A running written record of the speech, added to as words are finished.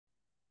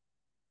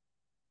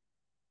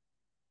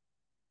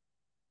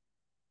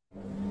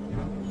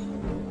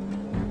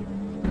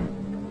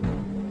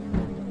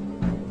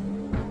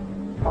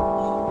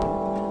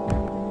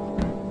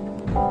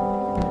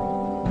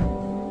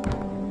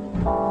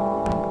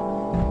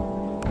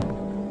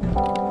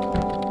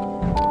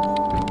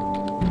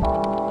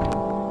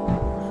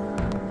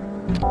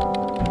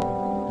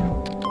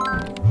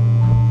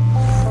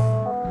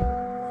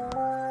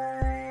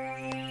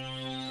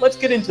let's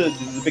get into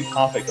the big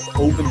topic of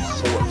open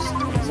source,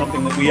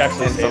 something that we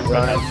actually say at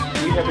Red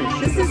Hat. We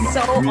haven't This is so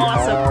awesome.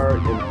 are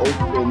an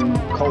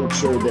open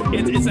culture that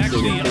It's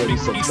actually a big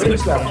piece of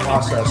It's that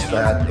process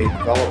that a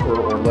developer,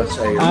 or let's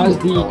say as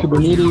the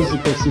Kubernetes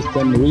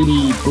ecosystem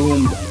really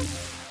boomed.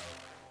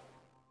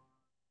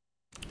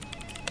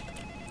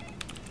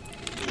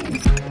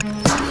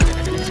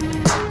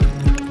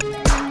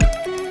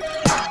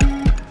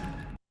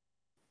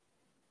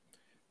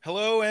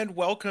 Hello and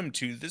welcome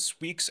to this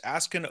week's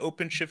Ask an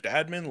OpenShift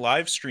Admin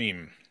live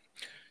stream.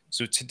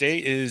 So today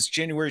is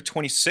January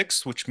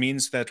 26th, which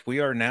means that we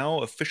are now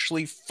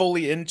officially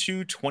fully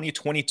into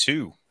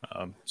 2022.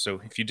 So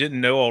if you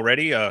didn't know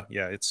already, yeah,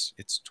 it's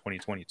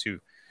 2022.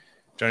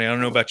 Johnny, I don't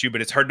know about you,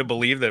 but it's hard to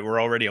believe that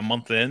we're already a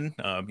month in.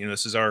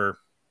 This is our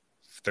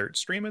third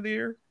stream of the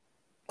year.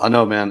 I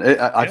know, man.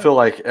 I feel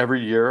like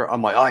every year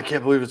I'm like, oh, I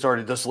can't believe it's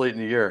already this late in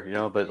the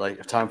year, but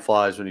like time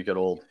flies when you get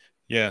old.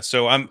 Yeah,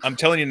 so I'm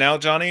telling you now,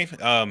 Johnny,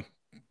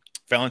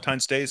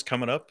 Valentine's Day is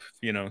coming up,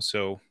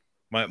 so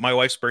my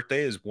wife's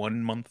birthday is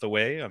 1 month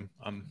away.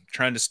 I'm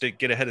trying to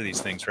get ahead of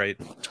these things, right?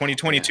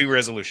 2022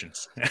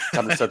 resolutions.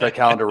 Time to set that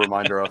calendar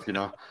reminder up,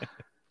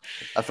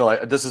 I feel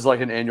like this is like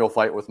an annual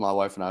fight with my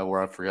wife and I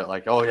where I forget,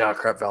 like, oh yeah,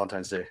 crap,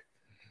 Valentine's Day.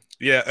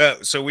 Yeah,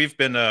 so we've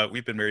been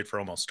married for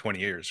almost 20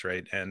 years,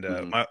 right? And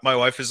my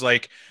wife is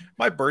like,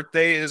 my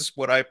birthday is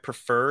what I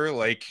prefer.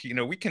 Like,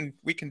 we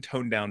can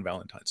tone down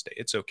Valentine's Day.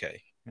 It's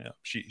okay. Yeah,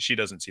 she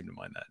doesn't seem to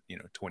mind that,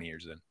 20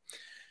 years in.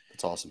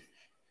 That's awesome.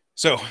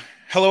 So,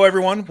 hello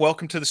everyone.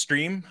 Welcome to the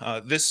stream.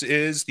 This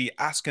is the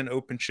Ask an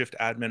OpenShift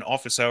Admin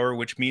office hour,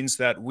 which means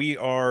that we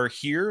are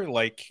here.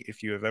 Like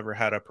if you have ever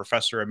had a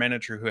professor or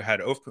manager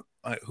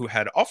who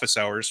had office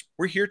hours,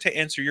 we're here to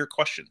answer your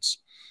questions.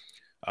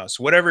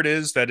 So whatever it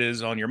is that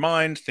is on your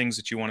mind, things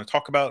that you want to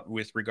talk about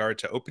with regard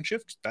to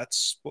OpenShift,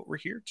 that's what we're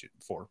here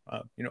for.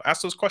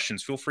 Ask those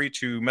questions. Feel free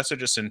to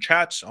message us in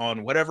chat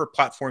on whatever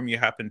platform you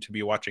happen to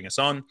be watching us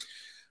on.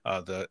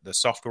 The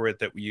software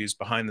that we use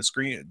behind the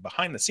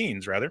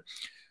scenes,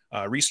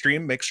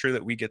 Restream, make sure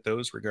that we get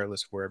those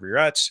regardless of wherever you're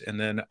at. And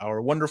then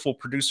our wonderful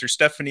producer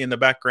Stephanie in the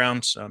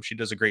background, she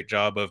does a great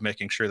job of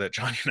making sure that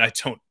Johnny and I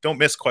don't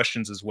miss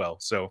questions as well.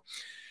 So.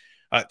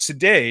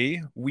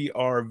 Today, we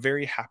are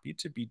very happy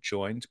to be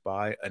joined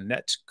by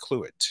Annette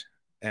Clewett.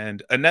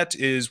 And Annette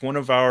is one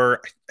of our,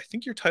 I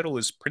think your title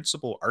is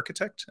Principal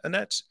Architect,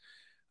 Annette.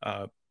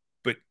 But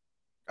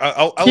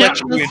I'll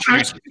let you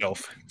introduce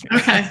yourself.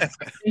 Okay,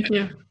 thank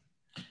you.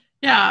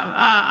 Yeah,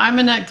 I'm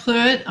Annette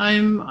Clewett.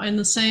 I'm in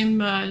the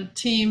same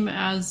team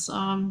as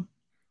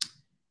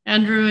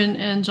Andrew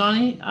and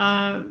Johnny.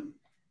 I'm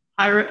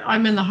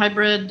in the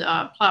hybrid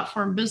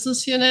platform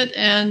business unit,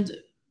 and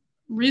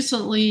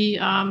recently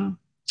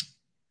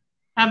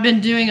I've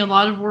been doing a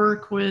lot of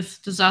work with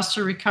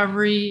disaster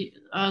recovery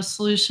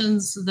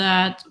solutions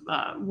that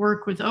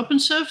work with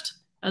OpenShift,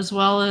 as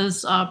well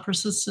as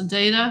persistent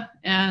data,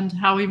 and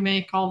how we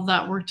make all of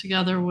that work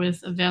together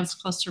with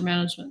advanced cluster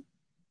management.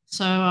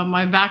 So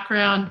my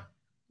background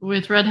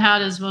with Red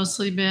Hat has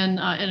mostly been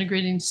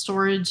integrating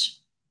storage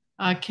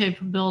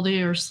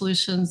capability or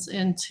solutions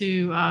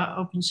into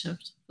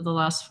OpenShift for the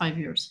last 5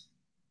 years.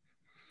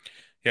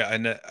 Yeah,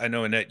 I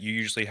know, Annette, you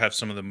usually have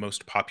some of the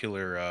most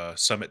popular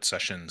summit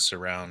sessions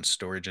around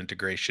storage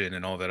integration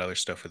and all that other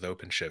stuff with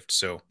OpenShift.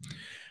 So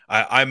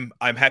I'm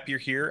happy you're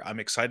here. I'm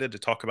excited to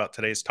talk about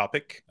today's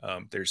topic.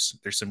 There's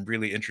some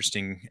really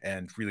interesting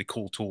and really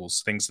cool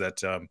tools, things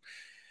that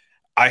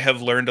I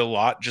have learned a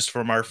lot just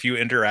from our few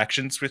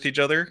interactions with each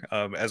other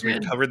as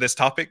we've covered this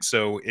topic.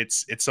 So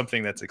it's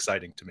something that's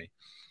exciting to me.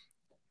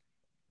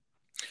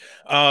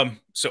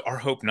 So our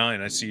Hope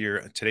 9, I see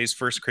today's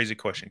first crazy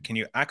question. Can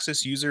you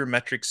access user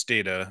metrics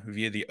data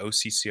via the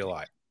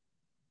OCCLI?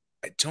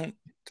 I don't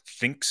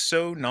think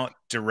so, not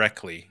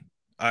directly.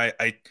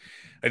 I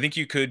think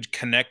you could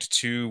connect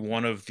to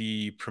one of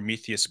the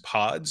Prometheus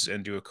pods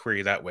and do a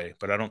query that way,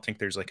 but I don't think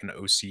there's like an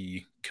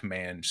OC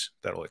command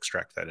that'll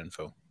extract that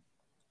info.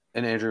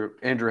 And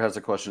Andrew has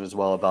a question as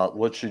well about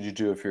what should you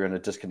do if you're in a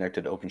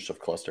disconnected OpenShift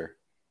cluster?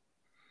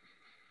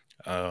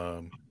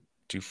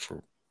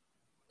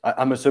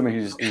 I'm assuming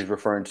he's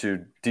referring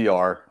to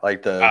DR,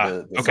 like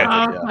the okay.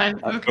 Yeah.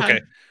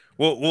 Okay.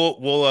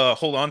 We'll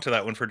hold on to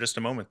that one for just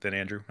a moment then,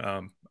 Andrew.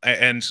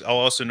 And I'll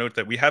also note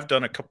that we have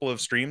done a couple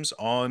of streams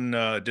on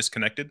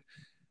disconnected,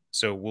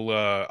 so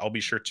I'll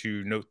be sure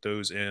to note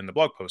those in the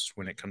blog post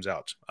when it comes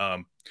out.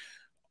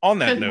 On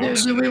that note,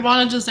 do we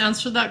want to just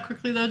answer that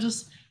quickly though?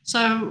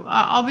 So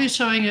I'll be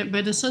showing it,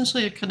 but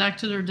essentially a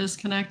connected or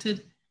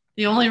disconnected.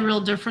 The only real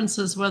difference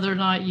is whether or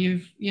not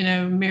you've,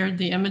 mirrored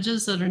the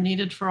images that are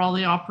needed for all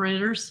the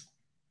operators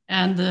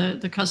and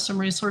the custom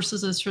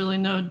resources. It's really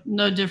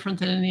no different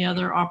than any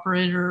other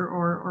operator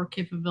or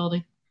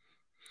capability.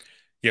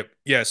 Yep.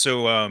 Yeah.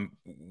 So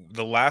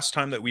the last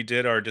time that we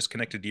did our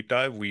disconnected deep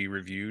dive, we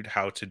reviewed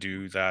how to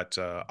do that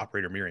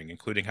operator mirroring,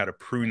 including how to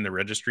prune the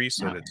registry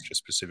so that it's just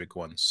specific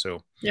ones.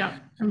 So yeah,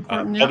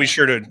 important. I'll be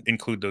sure to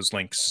include those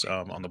links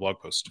on the blog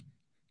post.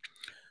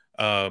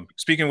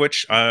 Speaking of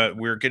which,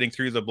 we're getting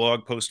through the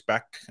blog post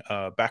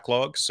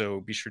backlog,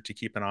 so be sure to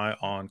keep an eye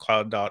on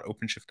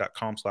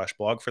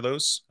cloud.openshift.com/blog for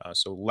those.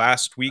 So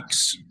last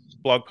week's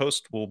blog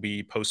post will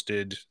be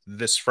posted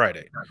this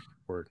Friday,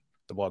 or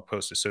the blog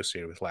post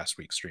associated with last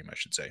week's stream, I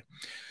should say.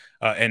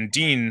 And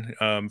Dean,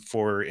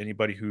 for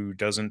anybody who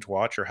doesn't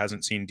watch or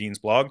hasn't seen Dean's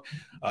blog,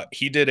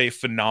 he did a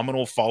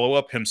phenomenal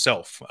follow-up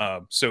himself.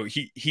 So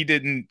he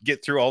didn't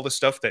get through all the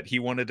stuff that he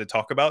wanted to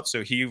talk about.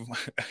 So he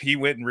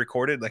went and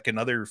recorded like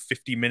another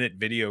 50-minute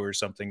video or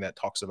something that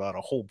talks about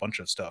a whole bunch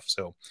of stuff.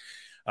 So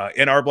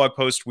in our blog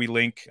post, we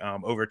link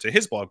over to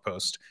his blog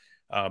post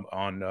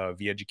on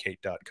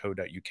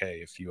veducate.co.uk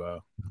if you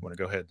want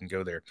to go ahead and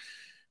go there.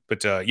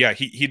 But yeah,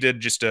 he did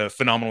just a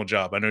phenomenal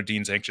job. I know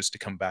Dean's anxious to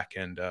come back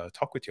and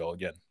talk with you all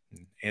again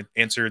and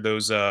answer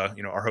those,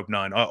 our Hope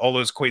 9, all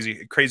those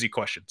crazy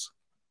questions.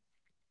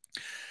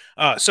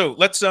 So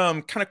let's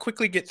kind of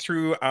quickly get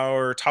through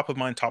our top of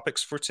mind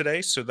topics for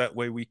today, so that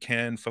way we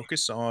can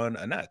focus on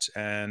Annette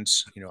and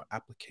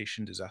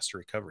application disaster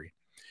recovery.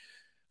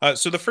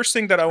 So the first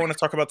thing that I want to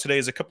talk about today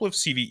is a couple of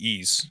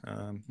CVEs.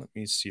 Let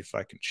me see if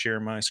I can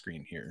share my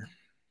screen here.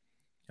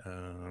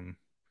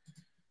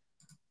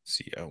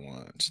 See, I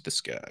want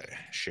this guy,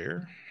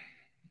 share.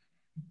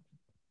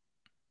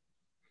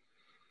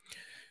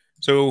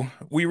 So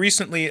we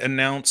recently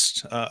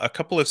announced a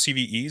couple of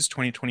CVEs,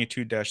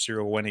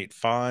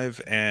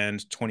 2022-0185 and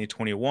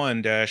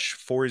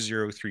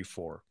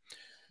 2021-4034.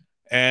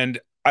 And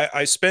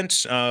I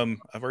spent, I've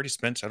already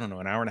spent, I don't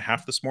know, an hour and a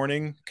half this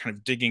morning kind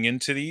of digging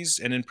into these.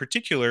 And in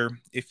particular,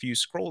 if you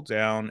scroll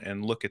down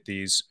and look at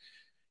these,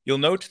 you'll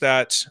note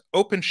that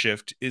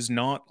OpenShift is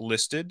not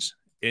listed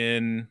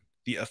in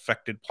the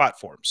affected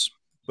platforms,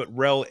 but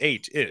RHEL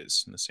 8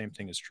 is, and the same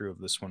thing is true of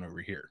this one over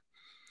here.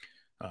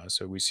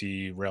 So we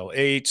see RHEL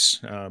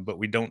 8, but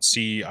we don't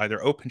see either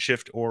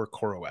OpenShift or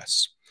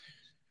CoreOS.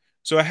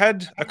 So I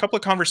had a couple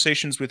of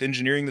conversations with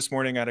engineering this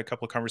morning. I had a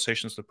couple of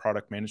conversations with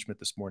product management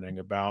this morning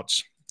about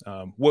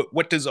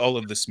what does all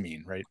of this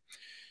mean, right?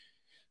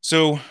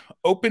 So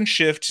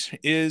OpenShift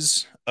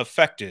is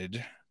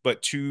affected,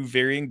 but to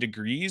varying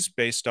degrees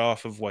based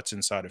off of what's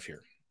inside of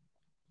here.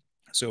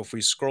 So if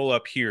we scroll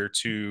up here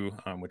to,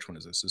 which one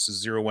is this? This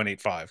is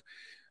 0185.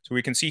 So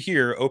we can see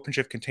here,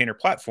 OpenShift Container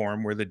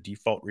Platform, where the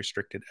default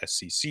restricted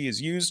SCC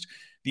is used,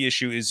 the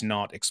issue is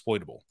not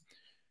exploitable.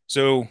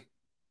 So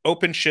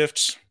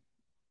OpenShift,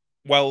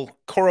 while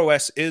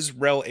CoreOS is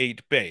RHEL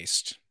 8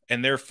 based,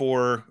 and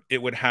therefore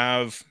it would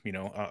have,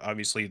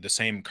 obviously the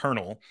same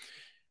kernel,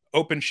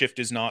 OpenShift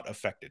is not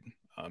affected.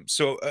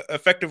 So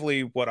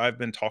effectively what I've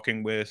been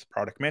talking with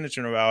product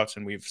management about,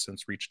 and we've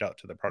since reached out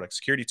to the product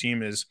security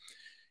team, is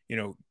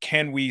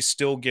can we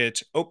still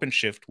get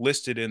OpenShift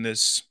listed in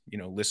this,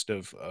 list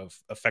of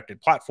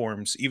affected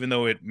platforms, even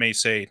though it may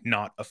say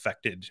not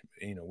affected,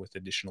 with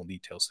additional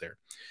details there?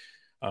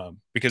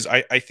 Because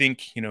I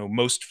think,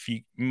 most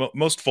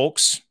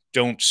folks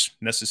don't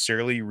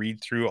necessarily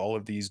read through all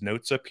of these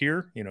notes up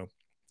here,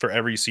 for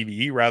every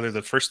CVE. Rather,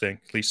 the first thing,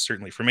 at least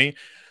certainly for me,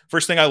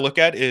 first thing I look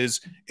at is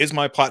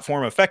my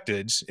platform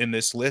affected in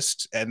this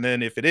list? And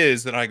then if it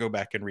is, then I go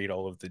back and read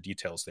all of the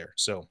details there.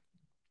 So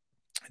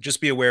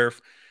just be aware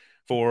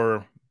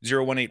for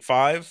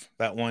 0185,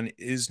 that one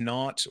is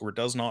not or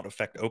does not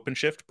affect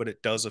OpenShift, but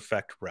it does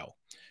affect RHEL.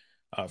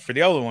 For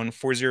the other one,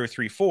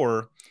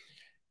 4034,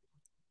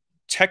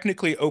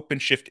 technically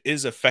OpenShift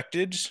is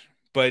affected,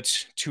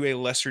 but to a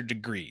lesser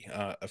degree,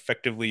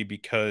 effectively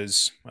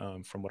because,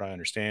 from what I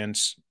understand,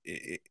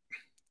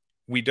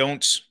 we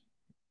don't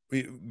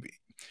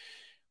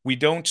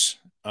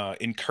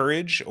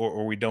encourage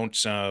or we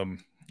don't,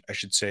 I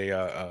should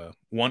say,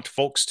 want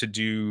folks to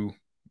do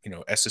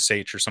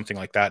SSH or something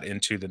like that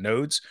into the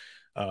nodes.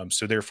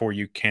 So therefore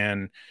you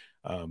can,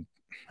 I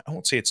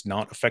won't say it's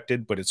not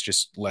affected, but it's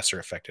just lesser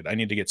affected. I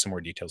need to get some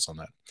more details on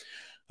that.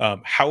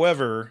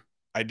 However,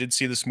 I did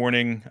see this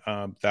morning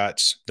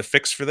that the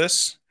fix for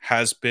this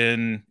has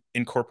been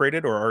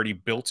incorporated or already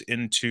built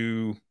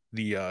into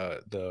the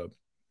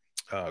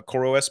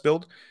CoreOS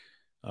build.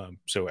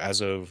 So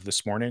as of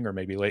this morning or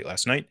maybe late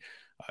last night.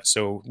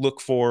 So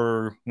look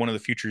for one of the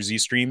future Z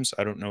streams.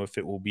 I don't know if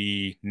it will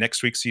be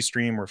next week's Z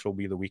stream or if it'll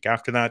be the week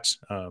after that.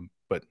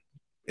 But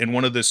in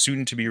one of the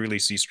soon to be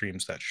released Z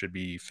streams, that should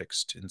be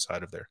fixed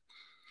inside of there.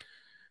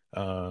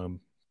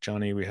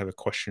 Johnny, we have a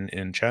question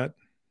in chat.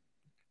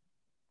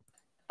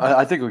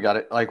 I think we got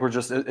it. Like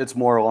it's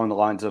more along the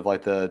lines of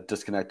like the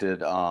disconnected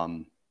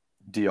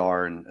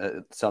DR, and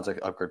it sounds like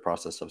upgrade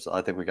process stuff. So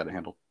I think we got it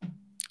handled.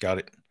 Got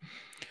it.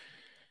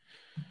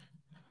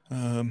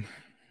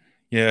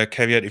 Yeah,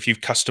 caveat, if you've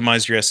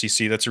customized your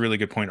SCC, that's a really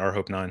good point,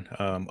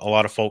 rHope9. A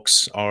lot of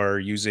folks are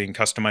using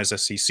customized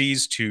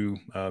SCCs to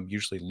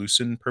usually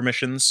loosen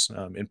permissions.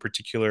 In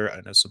particular,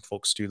 I know some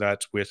folks do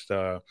that with,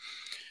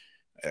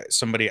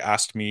 somebody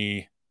asked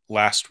me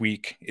last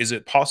week, is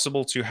it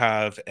possible to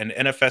have an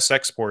NFS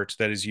export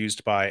that is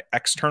used by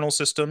external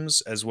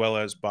systems as well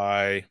as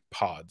by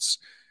pods?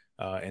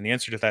 And the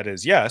answer to that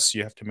is yes,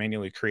 you have to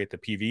manually create the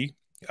PV.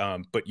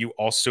 But you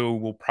also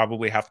will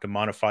probably have to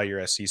modify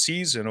your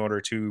SCCs in order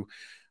to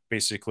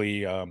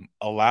basically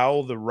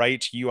allow the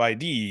right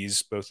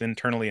UIDs, both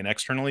internally and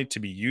externally, to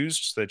be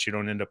used so that you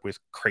don't end up with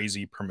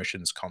crazy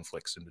permissions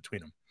conflicts in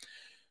between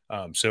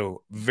them.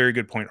 So very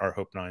good point,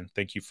 rhope9.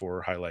 Thank you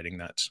for highlighting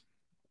that.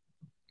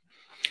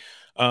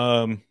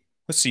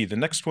 Let's see. The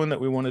next one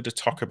that we wanted to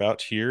talk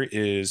about here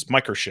is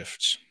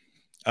Microshift.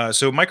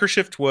 So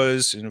Microshift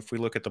was, and if we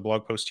look at the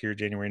blog post here,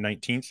 January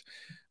 19th.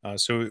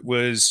 So it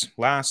was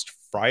last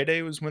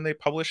Friday was when they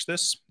published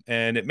this,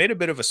 and it made a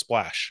bit of a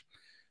splash.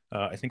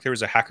 I think there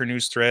was a Hacker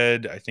News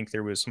thread. I think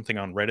there was something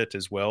on Reddit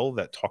as well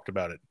that talked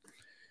about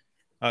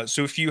it.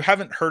 So if you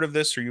haven't heard of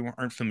this or you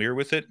aren't familiar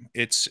with it,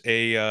 it's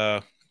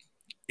a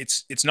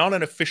it's not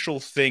an official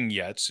thing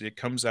yet. It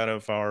comes out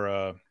of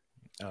our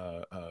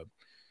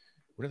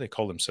what do they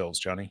call themselves,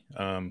 Johnny?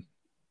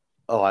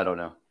 Oh, I don't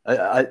know.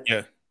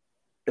 Yeah.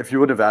 If you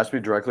would have asked me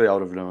directly, I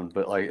would have known.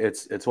 But like,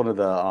 it's one of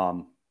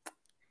the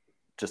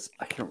just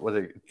I can't what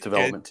are they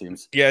development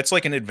teams. Yeah, it's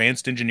like an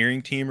advanced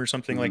engineering team or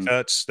something like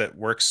that that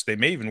works. They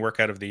may even work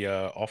out of the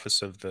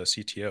office of the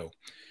CTO.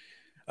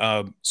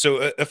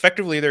 So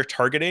effectively, they're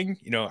targeting,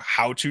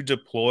 how to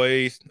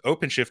deploy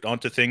OpenShift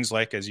onto things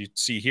like, as you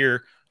see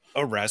here,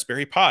 a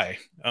Raspberry Pi,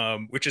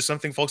 which is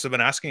something folks have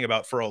been asking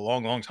about for a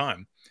long, long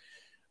time.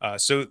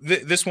 So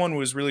this one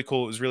was really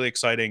cool. It was really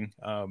exciting.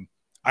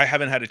 I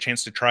haven't had a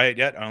chance to try it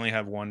yet. I only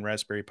have one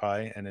Raspberry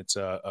Pi, and it's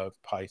a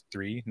Pi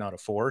 3, not a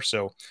 4.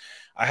 So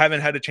I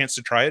haven't had a chance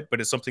to try it, but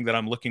it's something that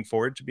I'm looking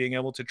forward to being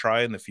able to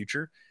try in the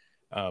future.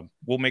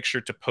 We'll make sure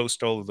to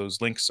post all of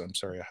those links. I'm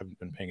sorry, I haven't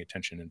been paying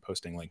attention in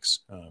posting links.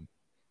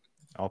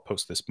 I'll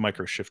post this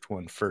Microshift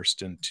one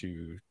first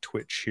into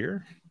Twitch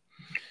here.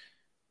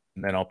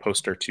 And then I'll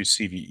post our 2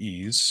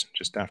 CVEs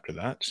just after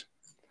that.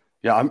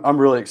 Yeah, I'm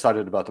really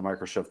excited about the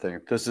Microshift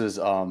thing. This is,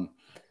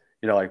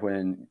 like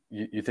when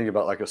you think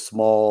about like a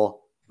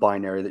small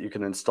binary that you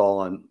can install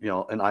on,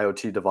 an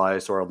IoT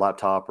device or a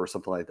laptop or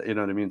something like that. You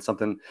know what I mean?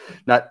 Something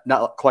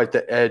not quite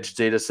the edge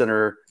data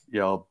center,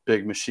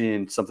 big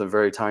machine, something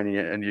very tiny,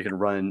 and you can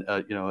run,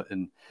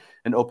 in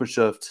an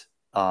OpenShift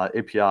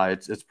API.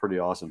 It's pretty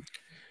awesome.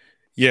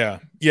 Yeah.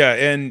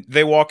 And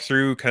they walk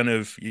through kind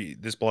of,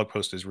 this blog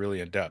post is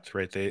really in depth,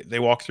 right? They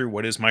walk through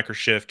what is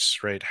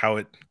Microshift, right? How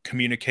it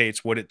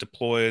communicates, what it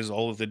deploys,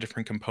 all of the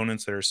different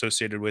components that are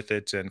associated with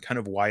it, and kind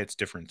of why it's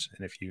different.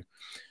 And if you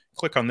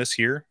click on this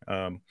here,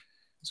 so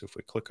if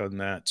we click on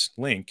that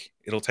link,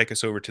 it'll take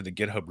us over to the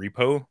GitHub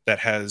repo that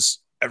has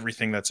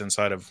everything that's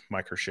inside of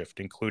Microshift,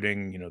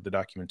 including, the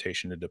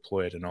documentation to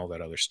deploy it and all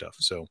that other stuff.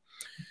 So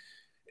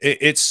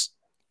it's,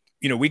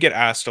 we get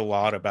asked a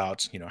lot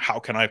about, how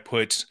can I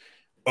put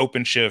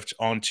OpenShift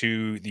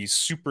onto these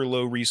super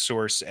low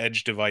resource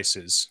edge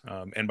devices.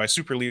 And by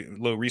super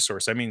low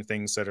resource, I mean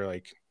things that are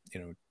like,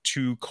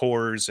 2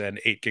 cores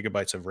and 8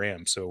 gigabytes of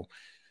RAM. So,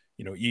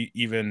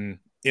 even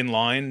in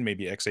line,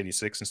 maybe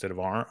x86 instead of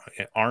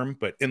ARM,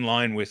 but in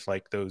line with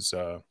like those,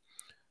 the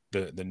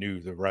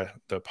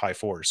Pi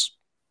 4s.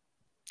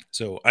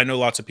 So I know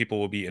lots of people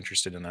will be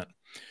interested in that.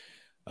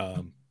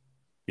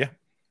 Yeah.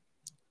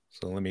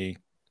 So let me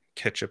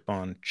catch up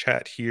on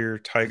chat here.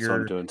 Tiger. That's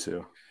what I'm doing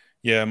too.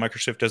 Yeah,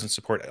 Microshift doesn't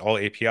support all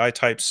API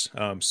types.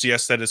 So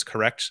yes, that is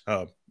correct.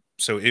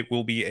 So it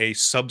will be a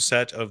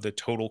subset of the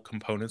total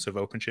components of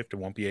OpenShift. It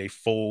won't be a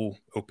full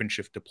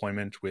OpenShift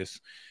deployment with,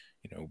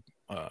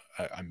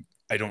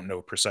 I don't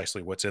know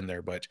precisely what's in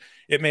there, but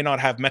it may not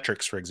have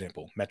metrics, for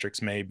example.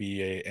 Metrics may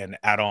be an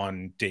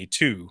add-on day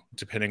 2,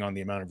 depending on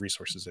the amount of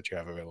resources that you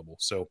have available.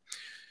 So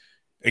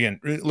again,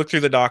 look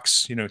through the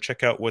docs,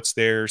 check out what's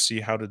there, see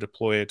how to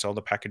deploy it, all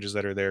the packages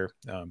that are there.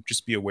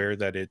 Just be aware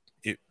that it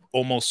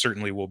almost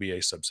certainly will be a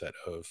subset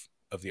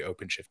of the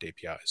OpenShift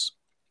APIs.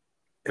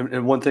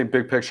 And one thing,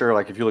 big picture,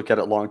 like if you look at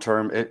it long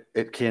term,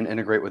 it can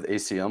integrate with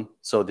ACM,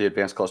 so the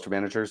Advanced Cluster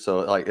Manager.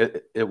 So like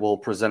it will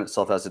present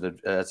itself as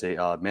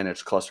a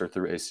managed cluster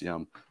through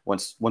ACM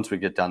once we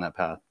get down that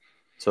path.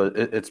 So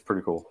it's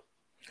pretty cool.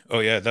 Oh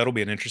yeah, that'll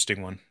be an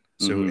interesting one.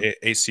 So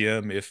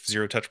ACM, if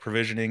zero touch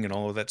provisioning and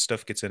all of that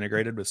stuff gets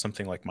integrated with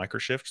something like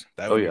Microshift,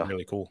 that would be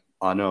really cool.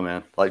 I know,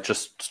 man. Like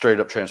just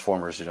straight up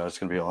transformers, it's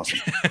going to be awesome.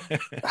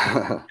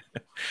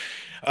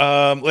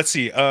 Let's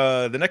see.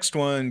 The next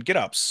one,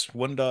 GitOps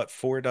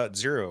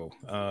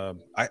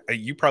 1.4.0.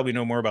 You probably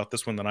know more about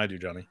this one than I do,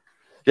 Johnny.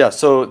 Yeah,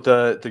 so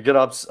the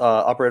GitOps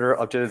operator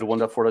updated to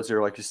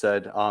 1.4.0, like you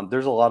said.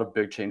 There's a lot of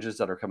big changes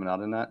that are coming out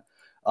in that.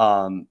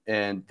 And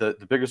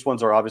the biggest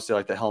ones are obviously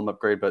like the Helm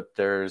upgrade, but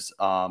there's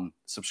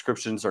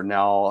subscriptions are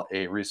now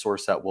a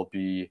resource that will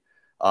be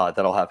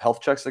that'll have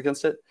health checks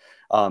against it.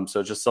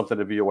 So just something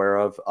to be aware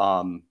of.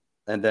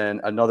 And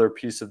then another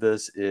piece of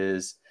this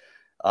is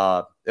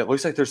it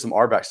looks like there's some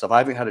RBAC stuff. I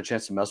haven't had a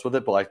chance to mess with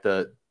it, but like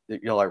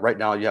like right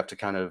now you have to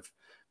kind of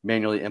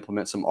manually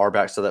implement some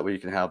RBAC so that way you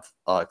can have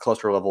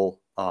cluster level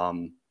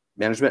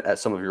management at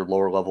some of your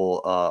lower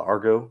level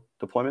Argo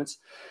deployments.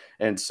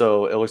 And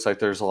so it looks like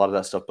there's a lot of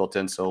that stuff built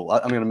in. So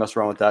I'm going to mess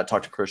around with that,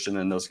 talk to Christian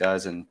and those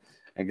guys and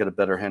get a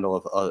better handle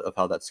of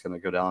how that's going to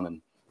go down.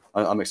 And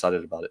I'm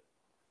excited about it.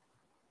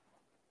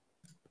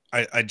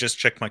 I just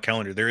checked my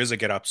calendar. There is a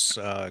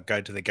GitOps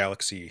Guide to the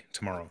Galaxy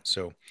tomorrow.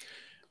 So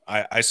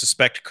I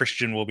suspect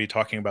Christian will be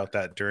talking about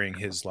that during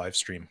his live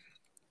stream.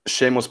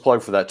 Shameless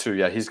plug for that too.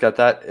 Yeah, he's got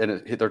that,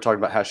 and they're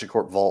talking about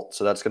HashiCorp Vault,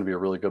 so that's going to be a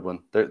really good one.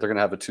 They're going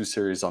to have a 2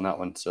 series on that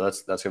one, so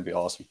that's going to be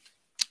awesome.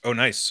 Oh,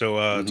 nice.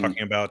 So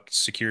talking about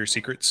secure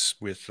secrets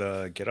with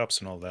GitOps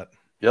and all that.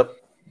 Yep.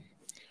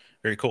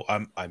 Very cool.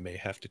 I may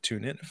have to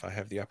tune in if I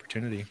have the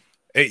opportunity.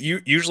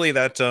 Usually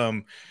that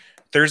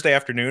Thursday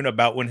afternoon,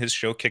 about when his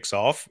show kicks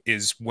off,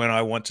 is when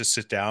I want to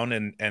sit down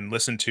and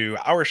listen to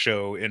our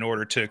show in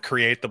order to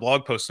create the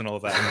blog post and all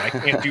of that. And I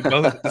can't do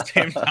both at the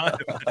same time.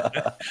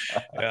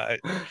 Yeah,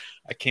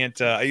 I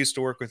can't. I used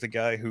to work with a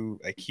guy who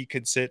he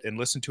could sit and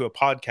listen to a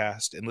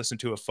podcast and listen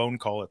to a phone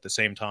call at the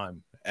same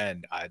time,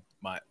 and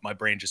my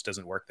brain just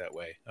doesn't work that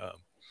way.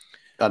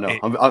 I know.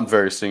 I'm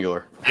very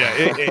singular.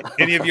 Yeah.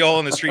 Any of you all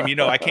on the stream,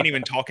 I can't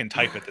even talk and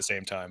type at the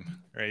same time,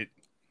 right?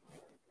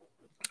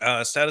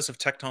 Status of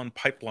Tecton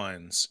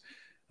pipelines.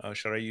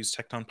 Should I use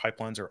Tecton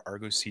pipelines or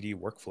Argo CD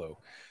workflow?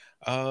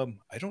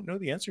 I don't know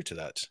the answer to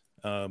that.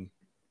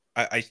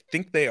 I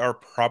think they are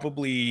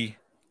probably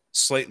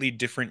slightly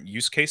different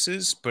use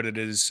cases, but it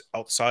is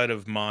outside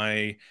of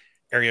my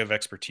area of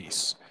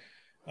expertise.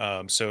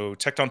 So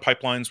Tecton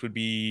pipelines would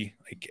be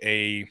like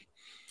a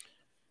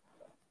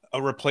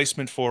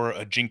replacement for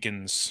a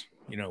Jenkins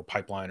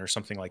pipeline or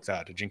something like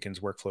that, a Jenkins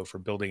workflow for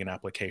building an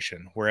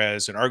application.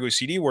 Whereas an Argo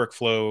CD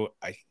workflow,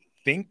 I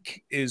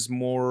think is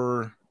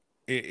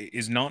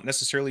not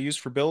necessarily used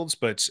for builds,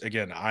 but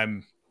again,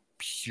 I'm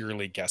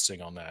purely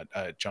guessing on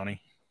that.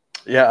 Johnny?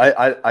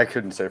 Yeah, I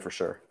couldn't say for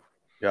sure.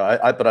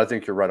 Yeah, but I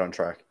think you're right on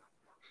track.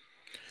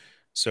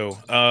 So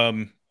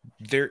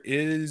there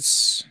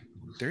is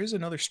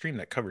another stream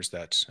that covers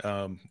that.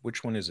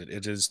 Which one is it?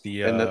 It is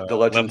the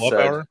legend said,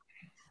 hour.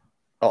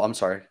 Oh, I'm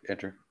sorry,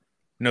 Andrew.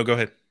 No, go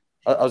ahead.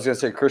 I was going to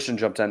say Christian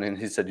jumped in and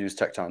he said use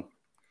Tecton.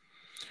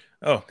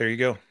 Oh, there you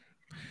go.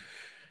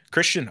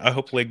 Christian, I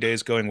hope leg day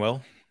is going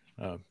well.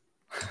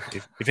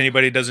 If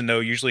anybody doesn't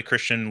know, usually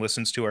Christian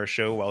listens to our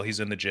show while he's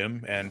in the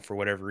gym, and for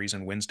whatever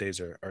reason, Wednesdays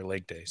are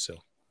leg day. So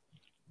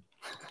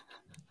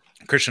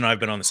Christian and I have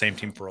been on the same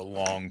team for a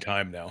long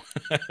time now.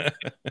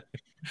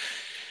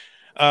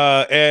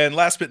 And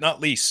last but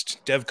not least,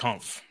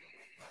 DevConf.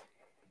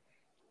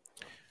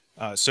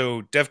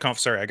 So DevConf,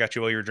 sorry, I got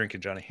you while you were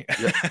drinking, Johnny.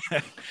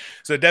 Yep.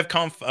 So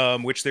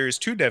DevConf, which there's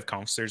 2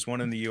 DevConfs. There's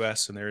one in the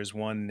US and there's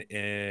one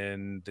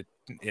in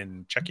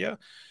Czechia.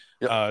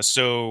 Yep.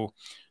 So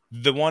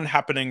the one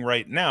happening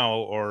right now,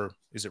 or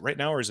is it right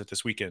now, or is it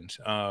this weekend?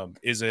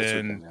 Is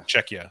in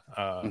Czechia.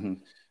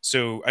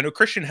 So I know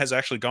Christian has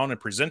actually gone and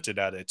presented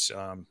at it,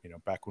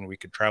 back when we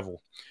could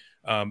travel.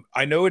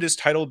 I know it is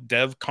titled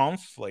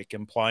DevConf, like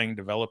implying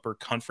developer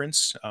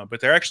conference, but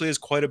there actually is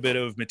quite a bit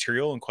of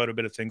material and quite a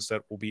bit of things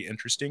that will be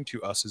interesting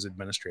to us as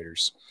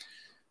administrators.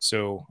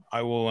 So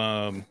I will,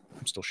 I'm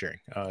still sharing.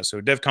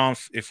 So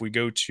DevConf, if we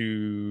go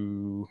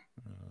to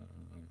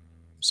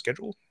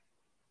schedule,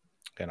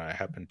 and I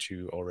happen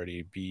to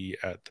already be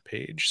at the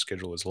page,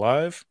 schedule is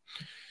live.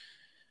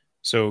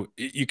 So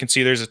you can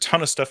see there's a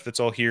ton of stuff that's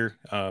all here.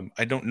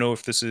 I don't know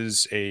if this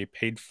is a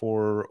paid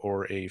for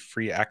or a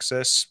free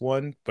access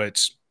one,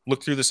 but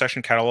look through the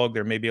session catalog.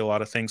 There may be a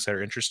lot of things that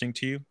are interesting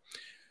to you.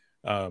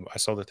 I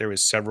saw that there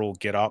was several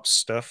GitOps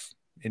stuff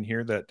in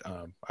here that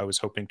I was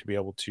hoping to be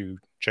able to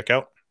check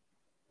out.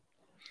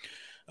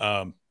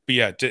 But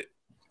yeah,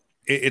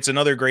 it's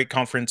another great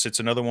conference. It's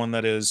another one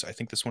that is, I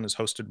think this one is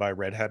hosted by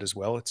Red Hat as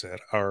well. It's at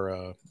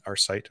our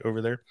site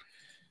over there.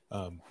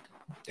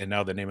 And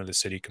now the name of the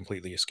city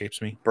completely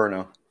escapes me.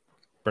 Brno,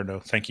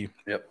 thank you.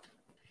 Yep.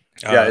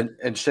 Yeah,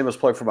 and shameless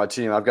plug for my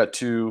team. I've got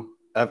 2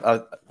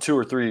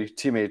 or 3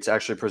 teammates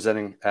actually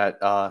presenting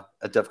at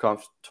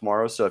DevConf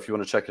tomorrow. So if you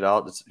want to check it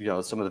out, it's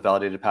some of the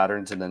validated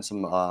patterns and then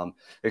some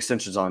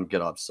extensions on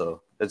GitOps.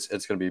 So it's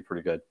going to be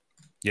pretty good.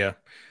 Yeah.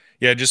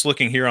 Yeah, just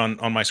looking here on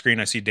my screen,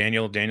 I see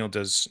Daniel.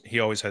 He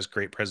always has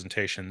great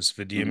presentations.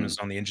 Vadim is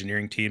on the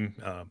engineering team.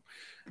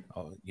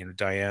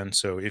 Diane.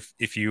 So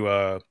if you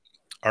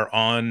are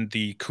on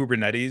the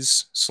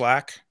Kubernetes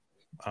Slack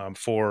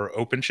for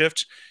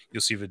OpenShift,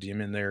 you'll see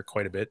Vadim in there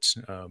quite a bit.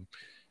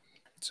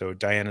 So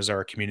Diane is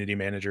our community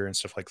manager and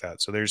stuff like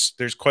that. So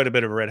there's quite a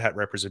bit of Red Hat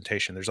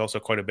representation. There's also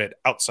quite a bit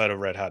outside of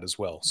Red Hat as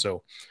well.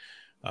 So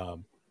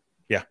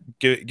yeah,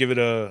 give it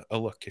a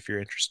look if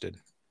you're interested.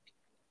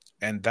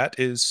 And that's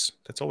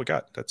all we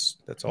got. That's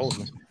all of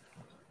them.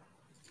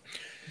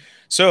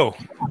 So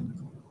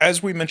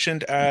as we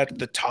mentioned at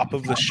the top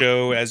of the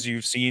show, as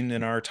you've seen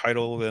in our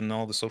title and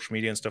all the social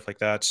media and stuff like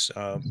that,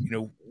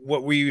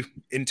 what we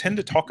intend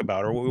to talk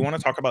about, or what we want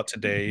to talk about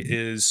today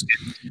is,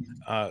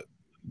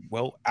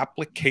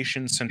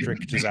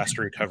 application-centric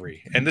disaster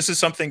recovery. And this is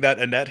something that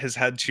Annette has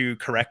had to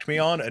correct me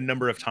on a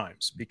number of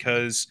times,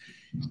 because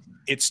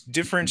it's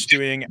different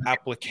doing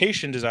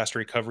application disaster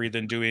recovery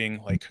than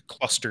doing like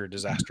cluster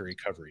disaster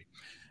recovery.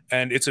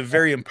 And it's a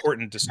very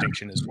important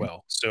distinction as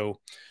well. So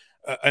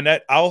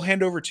Annette, I'll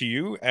hand over to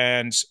you,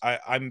 and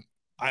I'm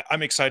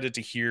excited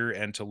to hear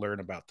and to learn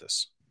about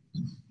this.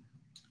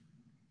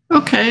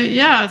 Okay,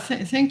 yeah,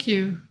 thank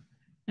you,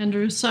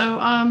 Andrew. So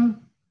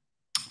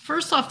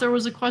first off, there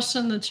was a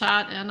question in the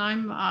chat, and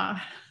I'm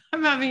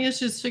having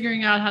issues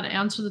figuring out how to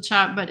answer the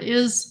chat. But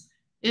is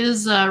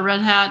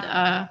Red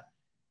Hat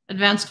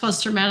Advanced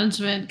Cluster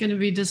Management going to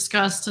be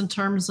discussed in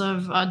terms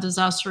of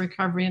disaster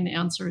recovery? And the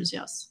answer is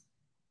yes.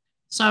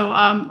 So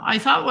I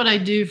thought what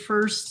I'd do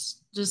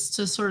first, just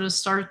to sort of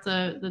start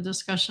the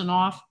discussion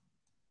off,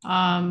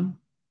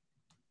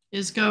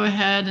 is go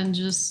ahead and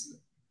just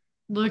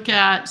look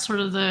at sort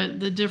of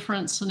the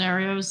different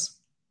scenarios.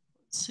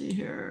 Let's see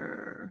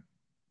here.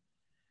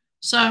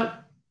 So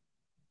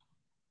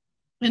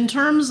in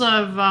terms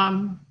of,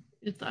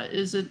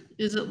 is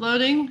it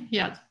loading?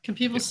 Yeah, can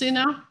people see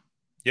now?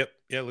 Yep,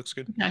 yeah, looks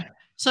good. Okay,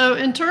 so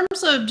in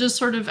terms of just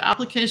sort of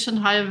application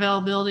high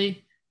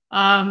availability,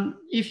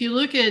 if you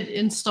look at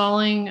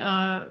installing,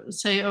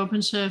 say,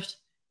 OpenShift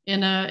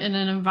in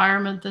an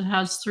environment that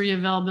has 3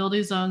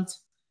 availability zones,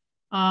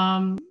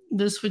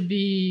 this would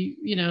be,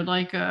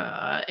 like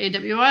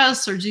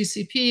AWS or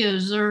GCP,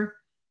 Azure.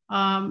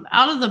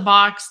 Out of the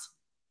box,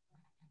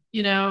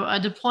 a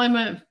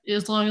deployment,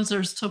 as long as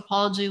there's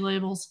topology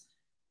labels,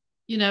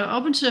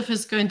 OpenShift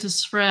is going to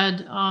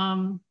spread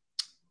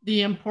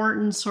the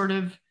important sort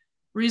of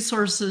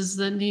resources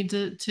that need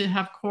to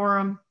have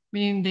quorum,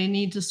 meaning they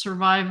need to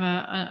survive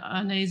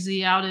an AZ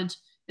outage.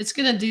 It's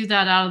going to do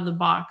that out of the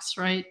box,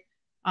 right?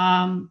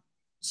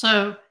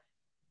 So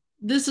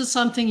this is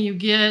something you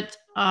get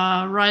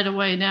right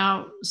away.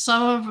 Now,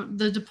 some of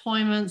the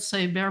deployments,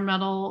 say bare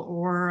metal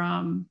or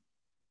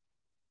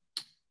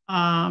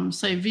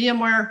say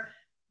VMware,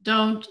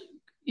 don't,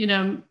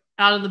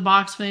 out of the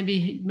box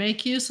maybe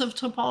make use of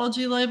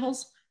topology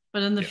labels,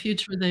 but in the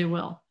future they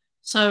will.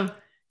 So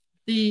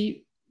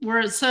where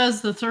it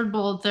says the third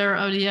bullet there,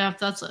 ODF,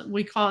 that's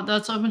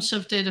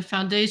OpenShift Data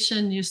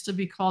Foundation, used to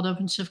be called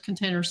OpenShift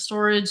Container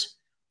Storage.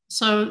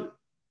 So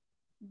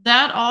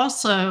that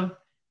also,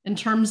 in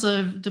terms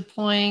of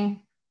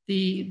deploying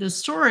the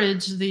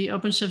storage, the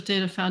OpenShift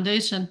Data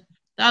Foundation,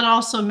 that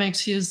also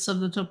makes use of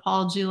the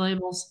topology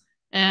labels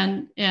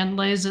and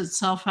lays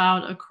itself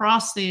out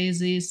across the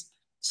AZs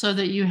so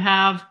that you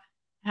have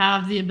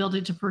the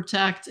ability to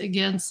protect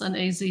against an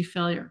AZ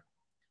failure.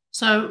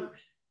 So,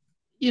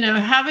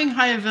 having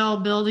high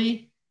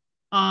availability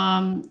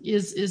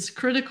is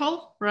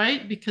critical,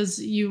 right? Because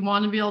you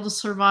want to be able to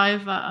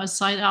survive a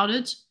site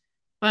outage.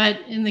 But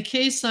in the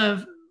case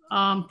of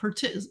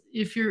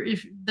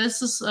if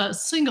this is a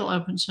single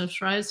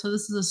OpenShift, right? So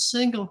this is a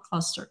single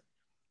cluster.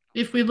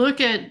 If we look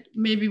at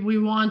maybe we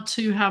want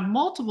to have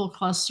multiple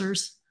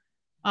clusters,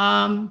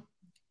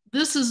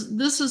 this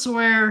is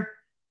where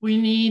we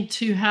need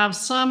to have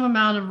some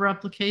amount of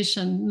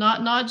replication,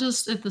 not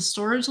just at the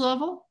storage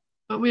level,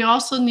 but we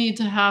also need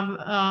to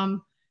have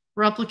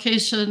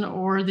replication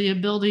or the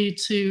ability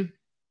to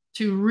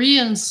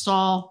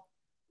reinstall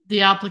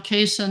the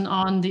application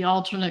on the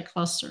alternate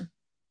cluster.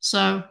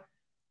 So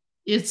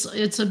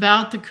it's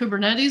about the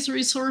Kubernetes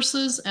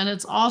resources, and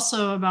it's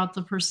also about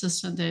the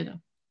persistent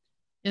data.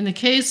 In the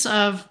case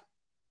of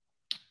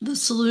the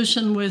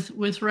solution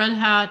with Red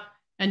Hat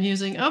and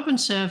using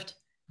OpenShift,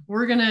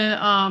 we're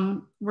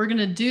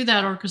gonna do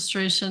that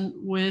orchestration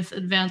with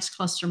advanced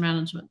cluster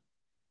management.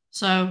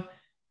 So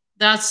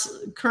that's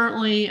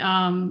currently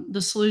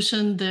the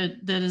solution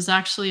that is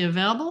actually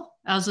available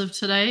as of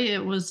today.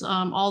 It was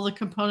all the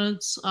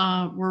components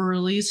were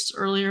released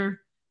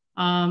earlier,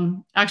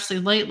 actually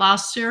late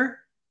last year,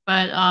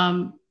 but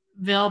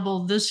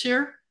available this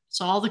year.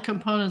 So all the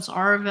components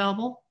are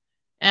available.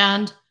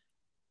 And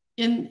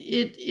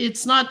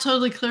it's not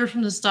totally clear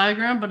from this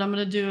diagram, but I'm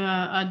going to do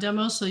a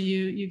demo so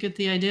you get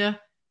the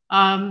idea.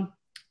 On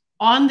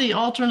the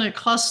alternate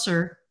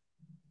cluster,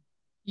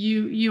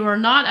 you are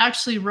not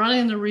actually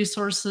running the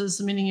resources,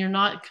 meaning you're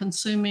not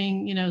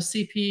consuming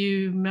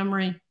CPU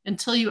memory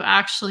until you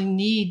actually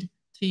need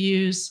to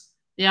use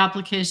the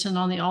application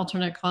on the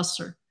alternate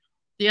cluster.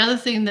 The other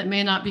thing that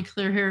may not be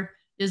clear here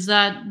is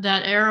that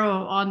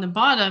arrow on the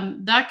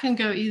bottom, that can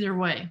go either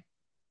way.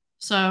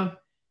 So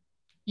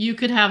you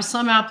could have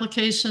some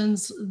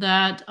applications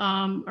that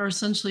are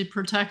essentially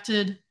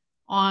protected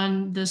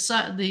on the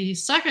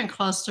second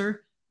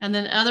cluster, and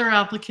then other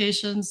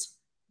applications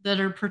that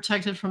are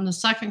protected from the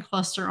second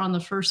cluster on the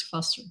first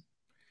cluster.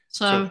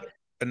 So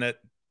Annette,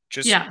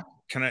 just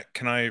can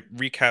I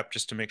recap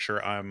just to make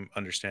sure I'm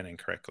understanding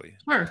correctly?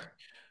 Sure.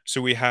 So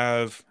we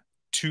have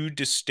 2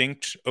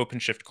 distinct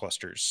OpenShift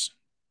clusters.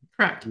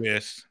 Correct.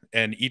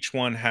 And each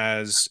one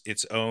has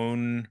its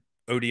own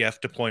ODF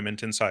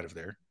deployment inside of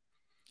there.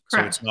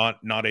 Correct. So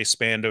it's not a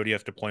spanned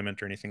ODF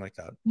deployment or anything like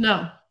that.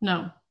 No.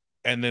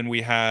 And then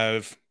we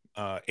have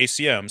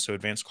ACM, so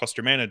Advanced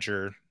Cluster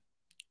Manager,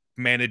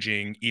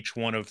 managing each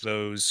one of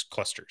those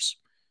clusters.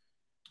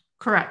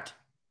 Correct.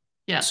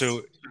 Yes.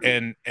 So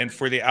and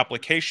for the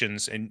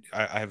applications, and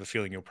I have a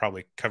feeling you'll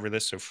probably cover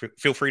this, so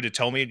feel free to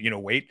tell me,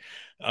 wait.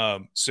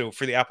 So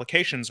for the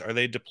applications, are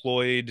they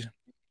deployed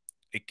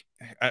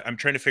I'm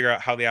trying to figure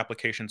out how the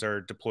applications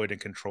are deployed and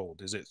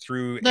controlled. Is it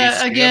through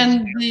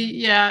Again,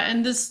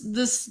 and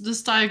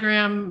this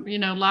diagram,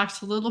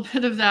 lacks a little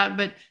bit of that,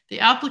 but the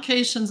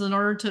applications, in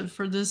order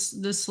for this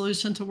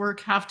solution to work,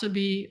 have to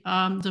be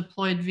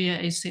deployed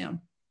via ACM.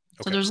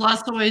 So there's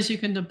lots of ways you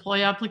can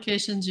deploy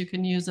applications. You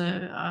can use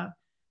a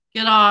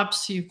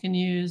GitOps. You can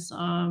use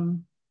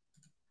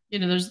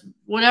there's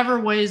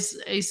whatever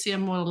ways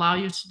ACM will allow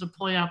you to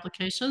deploy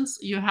applications.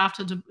 You have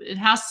to it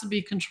has to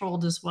be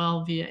controlled as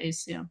well via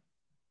ACM.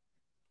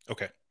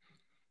 Okay,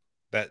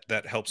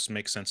 that helps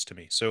make sense to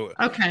me. So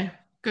okay,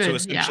 good. So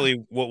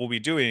essentially, what we'll be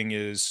doing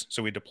is,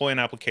 so we deploy an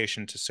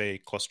application to, say,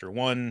 cluster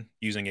 1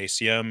 using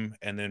ACM,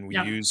 and then we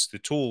use the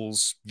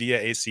tools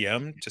via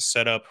ACM to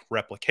set up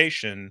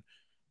replication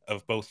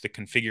of both the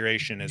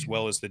configuration as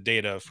well as the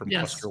data from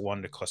cluster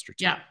 1 to cluster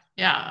 2.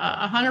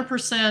 Yeah,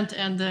 100%.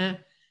 And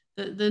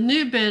the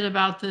new bit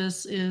about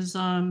this is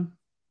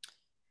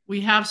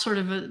we have sort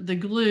of the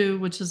glue,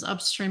 which is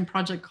upstream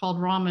project called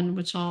Ramen,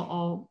 which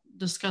I'll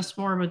discuss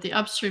more. But the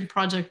upstream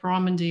project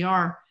Ramen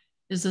DR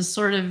is this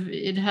sort of,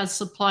 it has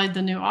supplied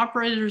the new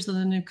operators and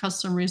the new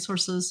custom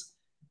resources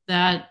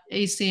that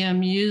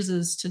ACM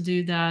uses to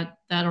do that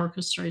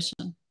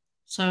orchestration.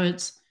 So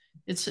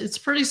it's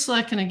pretty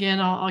slick. And again,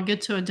 I'll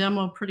get to a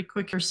demo pretty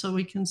quick here so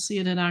we can see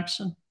it in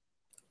action.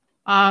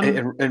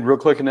 And real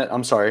quick, Annette,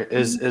 I'm sorry,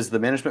 is the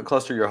management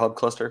cluster your hub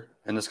cluster?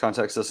 In this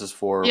context, this is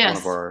for one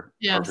of our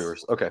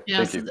viewers. Okay,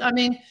 thank you. I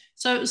mean,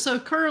 so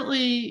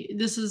currently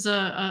this is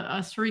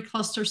a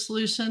 3-cluster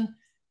solution.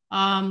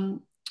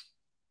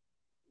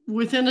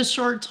 Within a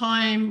short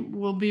time,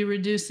 we'll be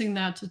reducing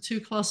that to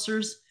 2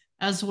 clusters,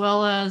 as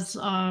well as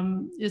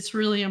it's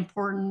really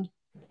important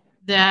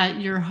that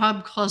your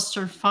hub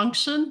cluster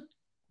function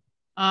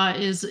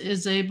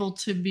is able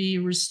to be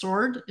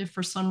restored if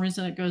for some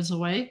reason it goes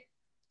away.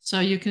 So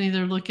you can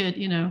either look at,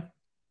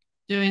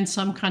 doing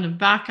some kind of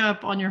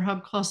backup on your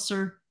hub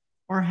cluster,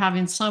 or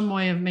having some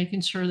way of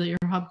making sure that your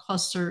hub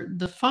cluster,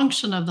 the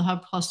function of the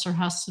hub cluster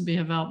has to be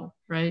available,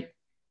 right?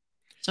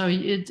 So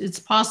it's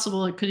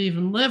possible it could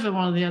even live in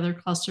one of the other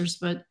clusters,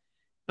 but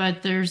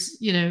there's,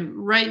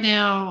 right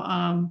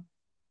now,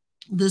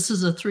 this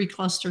is a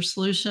 3-cluster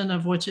solution,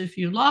 of which if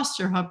you lost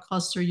your hub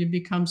cluster, you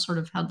become sort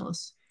of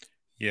headless.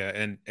 Yeah,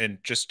 and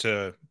just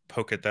to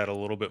poke at that a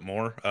little bit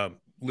more,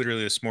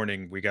 literally this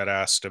morning we got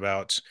asked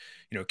about,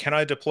 can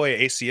I deploy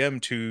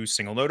ACM to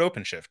single node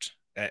OpenShift?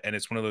 And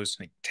it's one of those,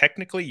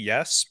 technically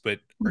yes, but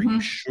are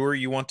you sure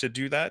you want to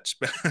do that?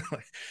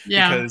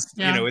 Because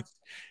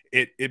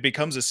it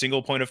becomes a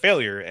single point of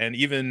failure, and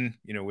even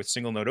with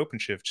single node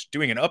OpenShift,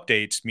 doing an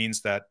update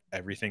means that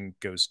everything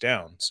goes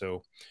down.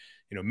 So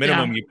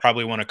minimum you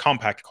probably want a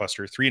compact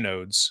cluster, 3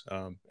 nodes,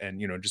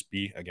 and just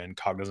be, again,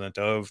 cognizant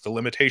of the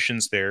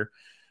limitations there,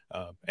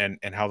 and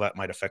how that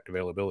might affect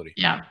availability.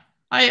 Yeah,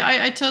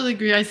 I totally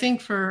agree. I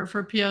think for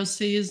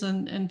POCs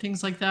and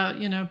things like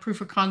that,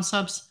 proof of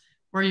concepts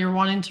where you're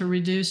wanting to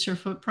reduce your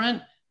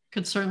footprint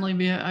could certainly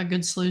be a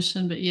good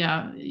solution. But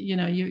yeah,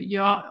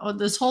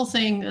 this whole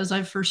thing, as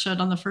I first showed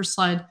on the first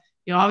slide,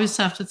 you always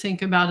have to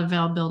think about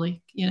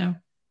availability,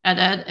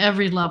 at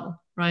every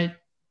level, right?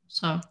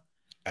 So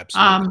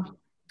absolutely.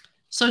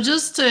 So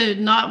just to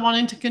not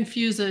wanting to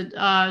confuse it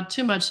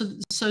too much.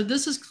 So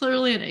this is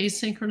clearly an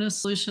asynchronous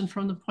solution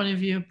from the point of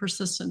view of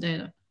persistent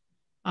data.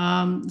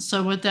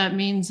 So what that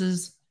means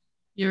is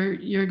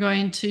you're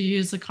going to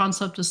use the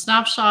concept of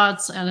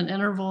snapshots and an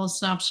interval of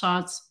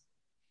snapshots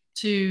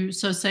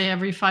so say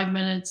every 5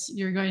 minutes,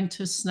 you're going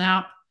to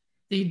snap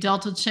the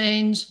delta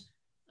change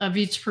of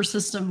each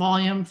persistent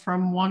volume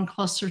from one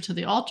cluster to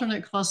the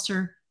alternate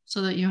cluster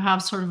so that you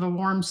have sort of a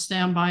warm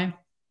standby.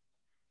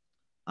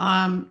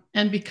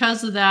 And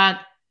because of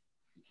that,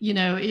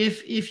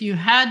 if you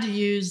had to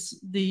use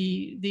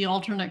the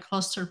alternate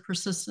cluster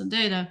persistent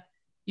data,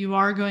 you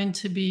are going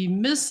to be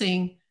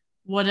missing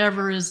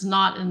whatever is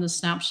not in the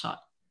snapshot.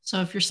 So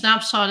if your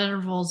snapshot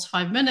interval is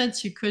 5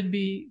 minutes, you could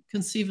be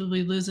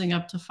conceivably losing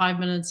up to 5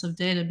 minutes of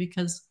data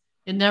because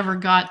it never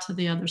got to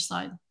the other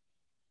side.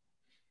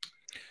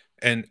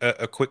 And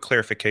a quick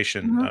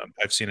clarification,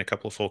 I've seen a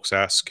couple of folks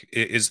ask,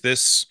 is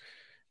this,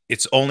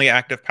 it's only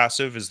active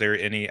passive? Is there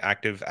any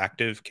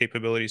active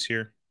capabilities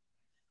here?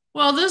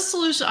 Well, this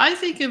solution, I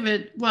think of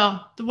it,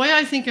 the way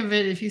I think of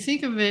it, if you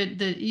think of it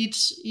that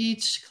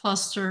each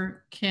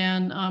cluster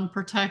can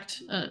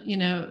protect,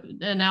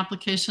 an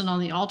application on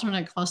the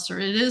alternate cluster,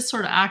 it is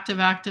sort of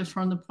active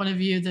from the point of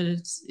view that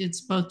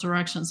it's both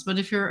directions. But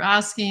if you're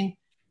asking,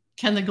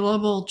 can the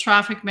global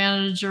traffic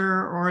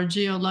manager or a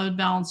geo load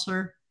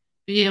balancer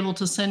be able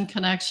to send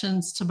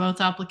connections to both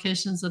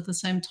applications at the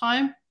same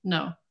time?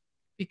 No,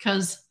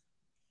 because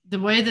the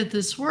way that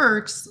this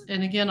works,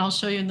 and again, I'll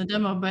show you in the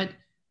demo, but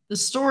the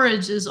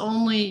storage is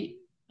only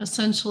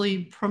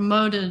essentially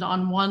promoted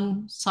on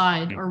one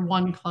side or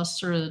one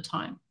cluster at a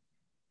time.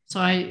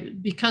 So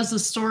because the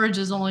storage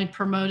is only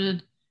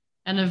promoted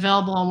and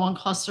available on one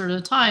cluster at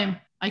a time,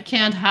 I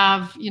can't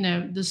have,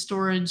 the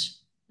storage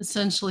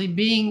essentially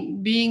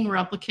being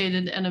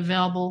replicated and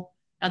available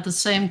at the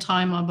same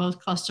time on both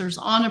clusters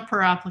on a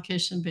per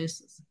application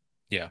basis.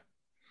 Yeah.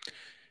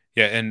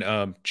 Yeah,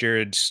 and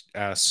Jared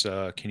asks,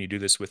 can you do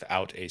this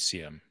without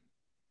ACM?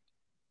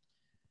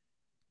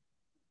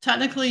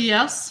 Technically,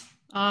 yes.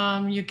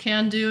 You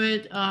can do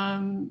it.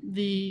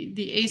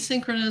 The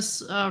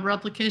asynchronous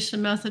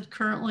replication method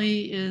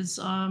currently is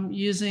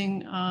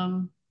using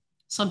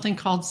something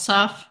called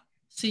CEPH,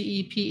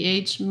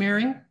 C-E-P-H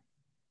mirroring.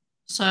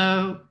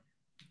 So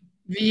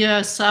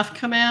via CEPH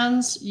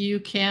commands, you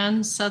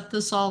can set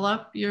this all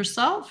up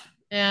yourself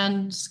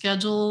and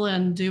schedule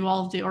and do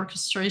all of the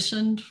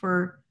orchestration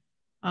for,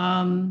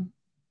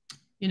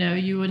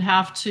 you would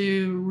have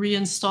to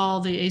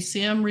reinstall the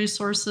ACM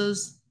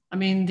resources.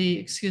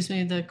 the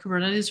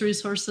Kubernetes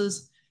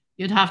resources.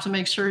 You'd have to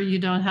make sure you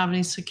don't have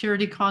any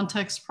security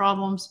context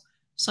problems.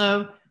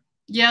 So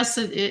yes,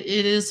 it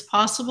is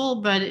possible,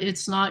 but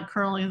it's not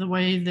currently the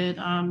way that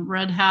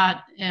Red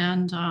Hat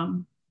and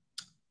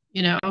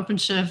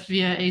OpenShift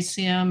via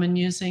ACM and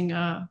using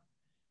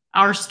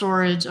our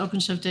storage,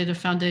 OpenShift Data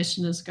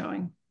Foundation, is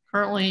going.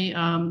 Currently,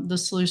 the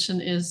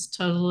solution is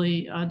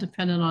totally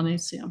dependent on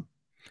ACM.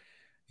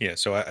 Yeah,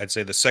 so I'd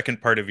say the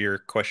second part of your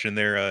question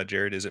there,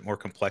 Jared, is it more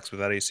complex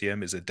without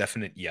ACM? Is a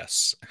definite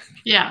yes.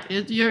 Yeah,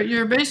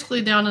 you're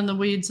basically down in the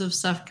weeds of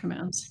CEPH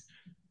commands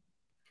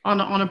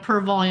on a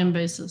per volume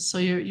basis. So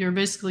you're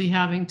basically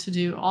having to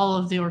do all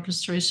of the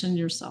orchestration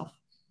yourself.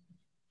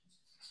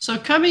 So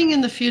coming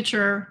in the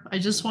future, I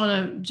just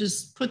want to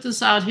put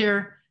this out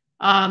here.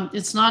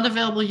 It's not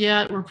available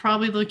yet. We're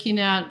probably looking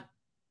at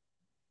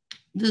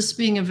this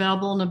being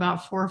available in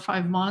about 4 or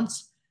 5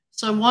 months.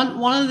 So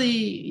one of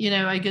the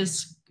I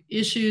guess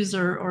issues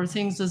or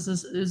things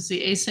is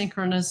the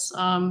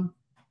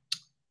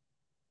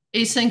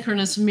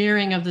asynchronous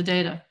mirroring of the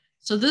data.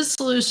 So this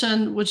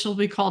solution, which will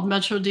be called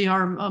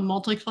MetroDR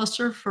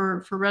multi-cluster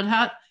for Red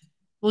Hat,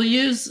 will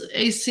use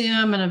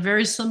ACM in a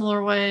very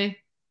similar way.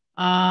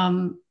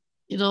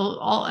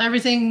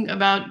 Everything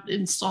about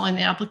installing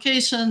the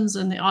applications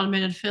and the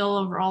automated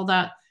failover, all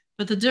that.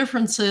 But the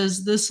difference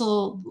is this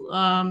will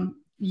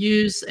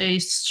use a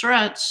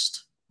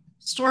stretched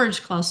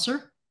storage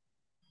cluster.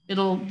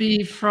 It'll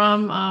be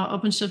from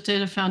OpenShift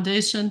Data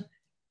Foundation.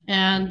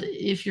 And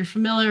if you're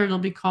familiar, it'll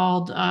be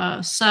called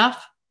CEPH.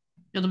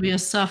 It'll be a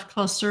CEPH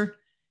cluster.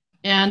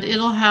 And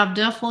it'll have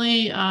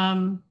definitely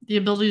the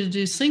ability to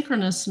do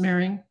synchronous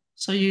mirroring.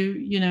 So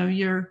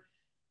your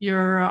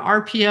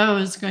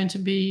RPO is going to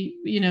be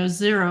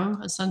 0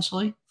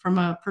 essentially from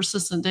a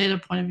persistent data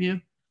point of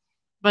view.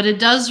 But it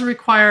does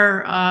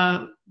require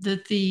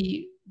that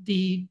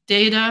the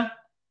data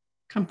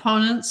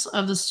components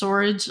of the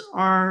storage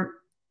are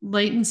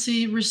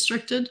latency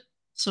restricted.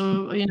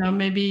 So,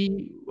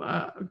 maybe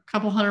a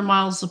couple 100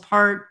 miles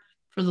apart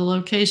for the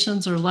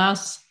locations or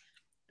less.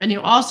 And you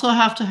also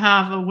have to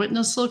have a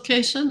witness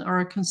location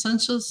or a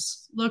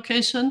consensus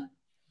location,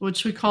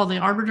 which we call the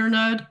arbiter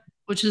node,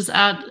 which is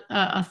at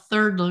a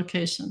third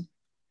location.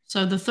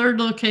 So the third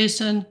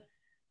location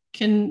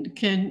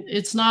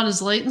it's not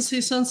as latency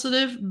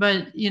sensitive,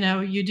 but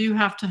you do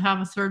have to have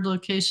a third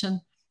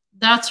location.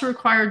 That's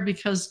required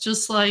because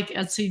just like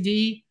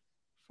etcd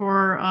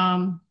for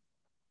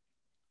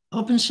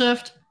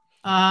OpenShift,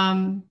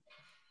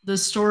 the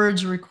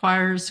storage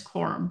requires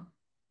quorum.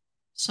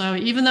 So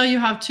even though you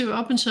have 2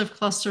 OpenShift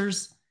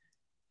clusters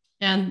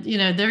and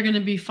they're going to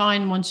be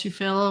fine once you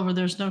fail over,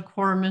 there's no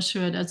quorum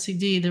issue at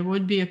etcd, there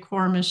would be a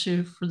quorum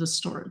issue for the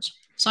storage.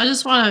 So I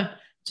just want to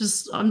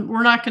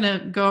we're not going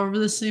to go over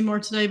this anymore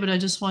today, but I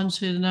just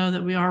want you to know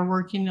that we are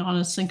working on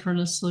a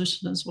synchronous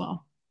solution as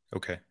well.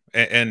 Okay.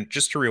 And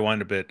just to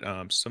rewind a bit,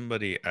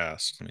 somebody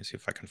asked, let me see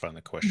if I can find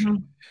the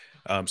question.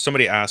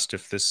 Somebody asked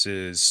if this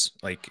is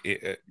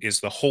is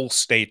the whole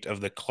state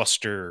of the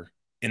cluster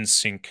in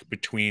sync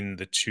between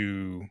the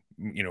two,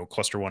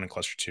 cluster 1 and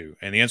cluster 2?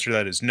 And the answer to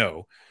that is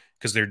no,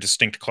 because they're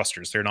distinct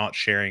clusters. They're not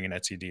sharing an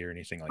etcd or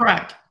anything like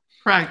that.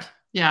 Correct.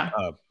 Yeah.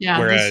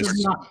 Whereas, this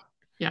is not,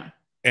 yeah.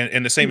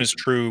 And the same is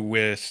true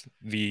with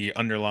the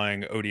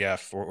underlying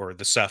ODF or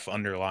the CEPH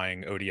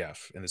underlying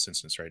ODF in this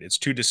instance, right? It's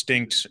 2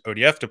 distinct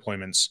ODF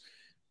deployments,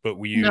 but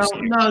we use...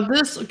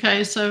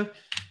 Okay, so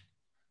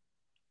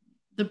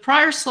the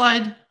prior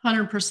slide,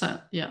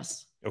 100%,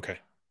 yes. Okay.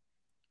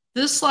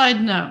 This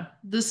slide, no.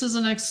 This is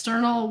an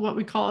external, what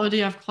we call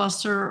ODF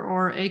cluster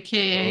or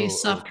AKA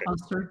CEPH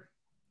cluster,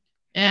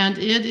 and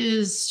it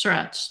is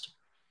stretched.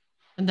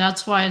 And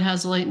that's why it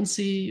has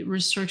latency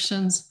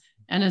restrictions.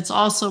 And it's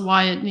also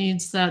why it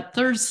needs that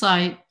third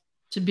site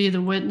to be the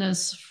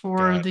witness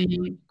for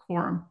the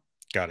quorum.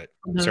 Got it.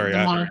 Sorry,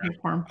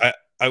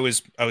 I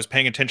was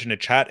paying attention to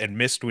chat and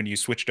missed when you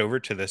switched over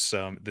to this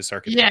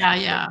architecture.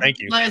 Yeah. Thank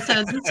you. Like I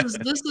said,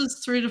 this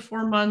is 3 to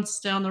 4 months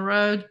down the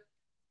road.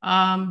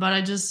 But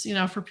I just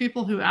for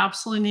people who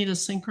absolutely need a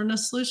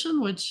synchronous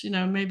solution, which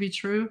may be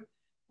true,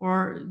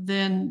 or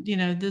then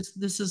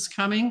this is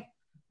coming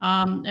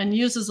and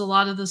uses a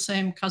lot of the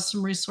same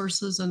custom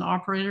resources and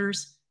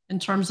operators in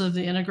terms of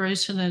the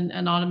integration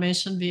and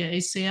automation via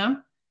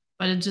ACM,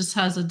 but it just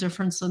has a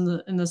difference in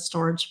the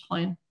storage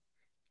plane.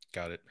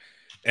 Got it.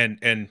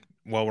 And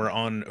while we're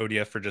on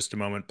ODF for just a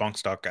moment,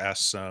 Bonkstock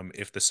asks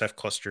if the Ceph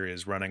cluster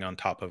is running on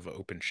top of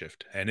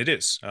OpenShift, and it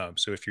is.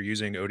 So if you're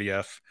using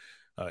ODF,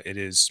 it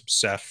is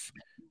Ceph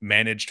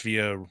managed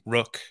via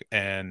Rook,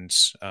 and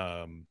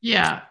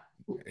yeah,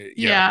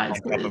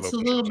 it's a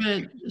little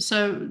bit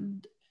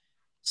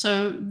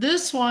so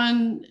this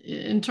one,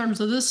 in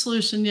terms of this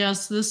solution,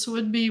 yes, this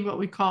would be what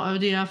we call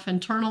ODF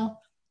internal.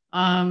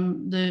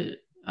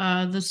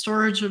 The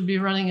storage would be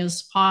running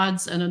as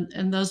pods,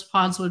 and those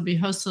pods would be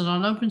hosted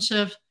on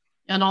OpenShift,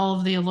 and all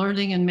of the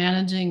alerting and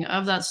managing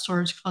of that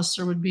storage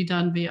cluster would be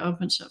done via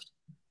OpenShift.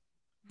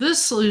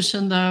 This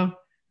solution, though,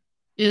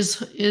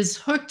 is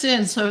hooked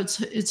in, so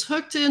it's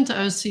hooked into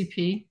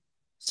OCP.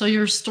 So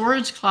your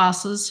storage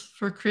classes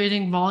for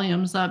creating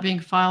volumes, that being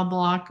file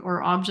block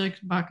or object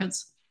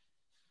buckets,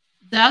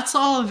 that's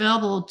all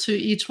available to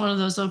each one of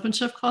those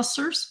OpenShift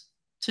clusters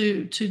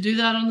to do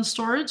that on the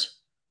storage.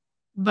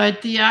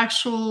 But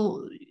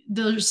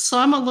there's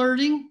some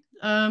alerting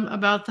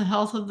about the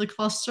health of the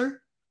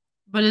cluster,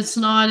 but it's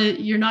not,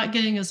 you're not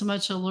getting as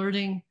much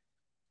alerting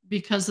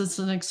because it's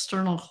an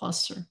external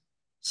cluster.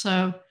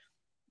 So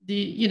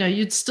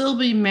you'd still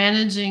be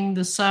managing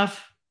the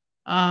Ceph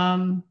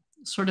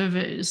sort of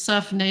a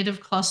Ceph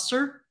native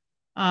cluster.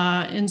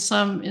 In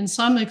some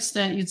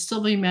extent, you'd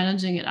still be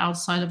managing it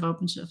outside of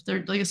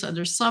OpenShift. Like I said,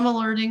 there's some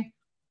alerting,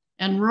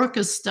 and Rook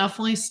is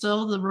definitely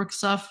still the Rook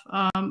Ceph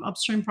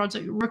upstream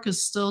project. Rook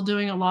is still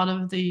doing a lot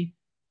of the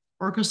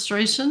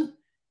orchestration,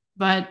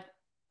 but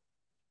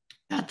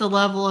at the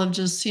level of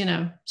just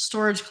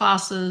storage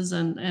classes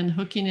and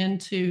hooking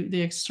into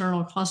the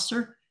external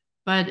cluster.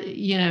 But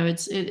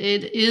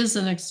it is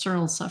an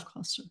external Ceph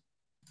cluster.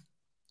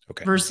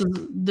 Okay. Versus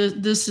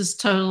this is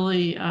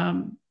totally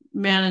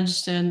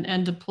managed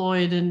and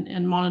deployed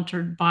and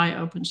monitored by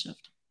OpenShift.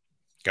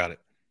 Got it.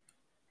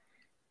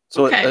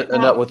 So okay,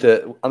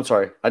 I'm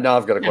sorry. Now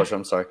I've got a question.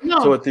 I'm sorry.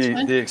 No, so with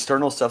the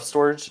external Ceph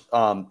storage,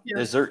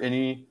 is there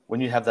any,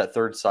 when you have that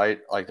third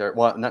site, like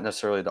well, not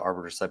necessarily the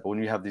Arbiter site, but when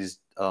you have these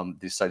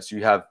sites, do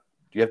you have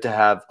to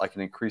have like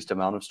an increased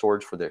amount of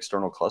storage for the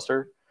external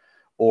cluster,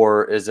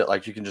 or is it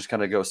like you can just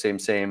kind of go same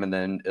and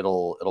then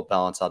it'll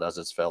balance out as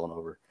it's failing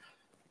over?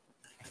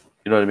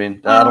 You know what I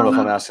mean? I don't know if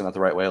I'm asking that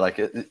the right way. Like,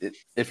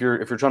 if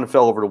you're trying to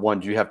fail over to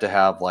one, do you have to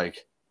have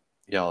like,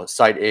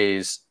 site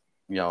A's,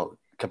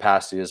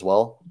 capacity as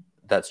well?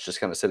 That's just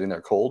kind of sitting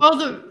there cold.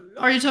 Well,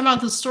 are you talking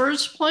about the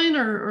storage plane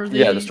or the?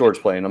 Yeah, the storage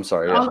plane. I'm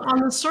sorry. Yeah. On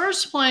the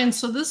storage plane.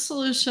 So this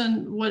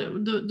solution,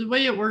 the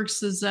way it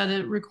works is that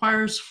it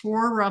requires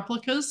 4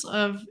 replicas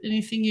of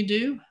anything you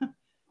do.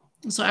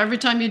 So every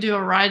time you do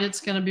a write,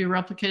 it's going to be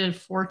replicated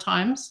 4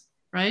 times,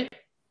 right?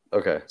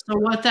 Okay. So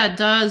what that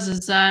does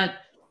is that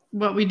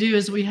what we do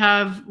is we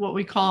have what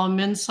we call a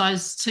min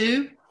size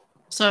 2.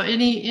 So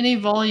any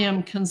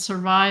volume can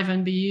survive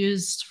and be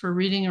used for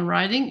reading and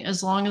writing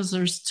as long as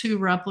there's 2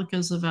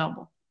 replicas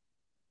available.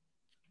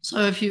 So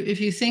if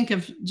you think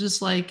of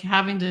just like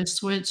having to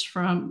switch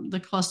from the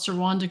cluster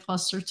 1 to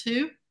cluster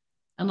 2,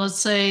 and let's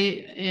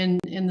say in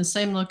the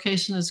same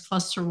location as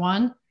cluster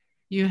 1,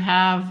 you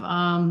have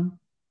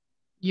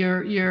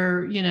your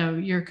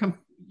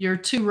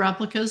 2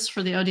 replicas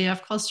for the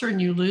ODF cluster,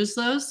 and you lose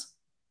those.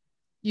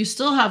 You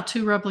still have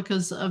 2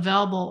 replicas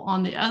available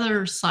on the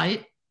other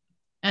site.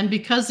 And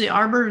because the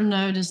Arbiter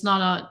node is not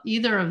on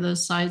either of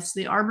those sites,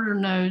 the Arbiter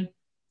node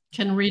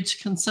can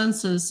reach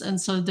consensus.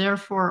 And so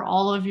therefore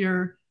all of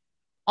your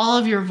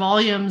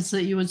volumes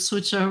that you would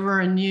switch over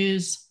and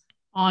use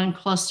on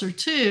cluster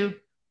 2,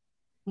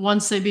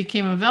 once they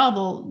became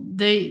available,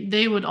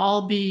 they would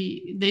all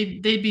be,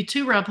 they'd be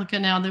 2 replica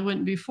now. They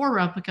wouldn't be 4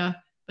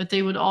 replica, but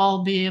they would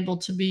all be able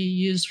to be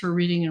used for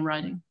reading and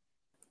writing.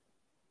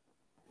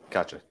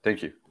 Gotcha.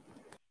 Thank you.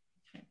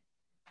 Okay.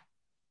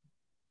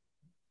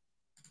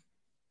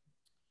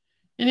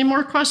 Any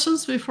more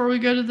questions before we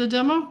go to the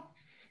demo?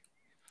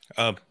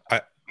 I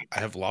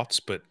have lots,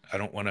 but I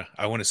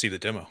want to see the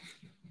demo.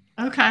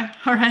 Okay.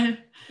 All right.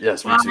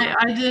 Yes. Well,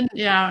 I didn't.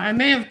 Yeah, I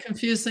may have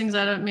confused things.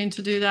 I don't mean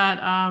to do that.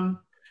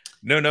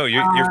 No,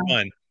 you're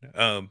fine.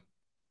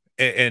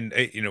 And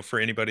for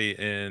anybody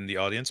in the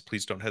audience,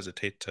 please don't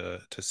hesitate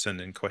to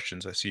send in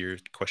questions. I see your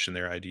question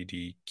there,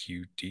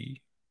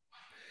 IDDQD.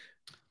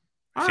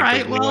 All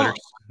right. Well,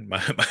 my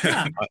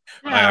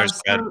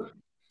eyes bad.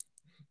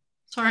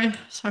 Sorry.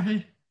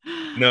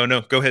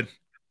 No, go ahead.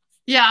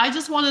 Yeah, I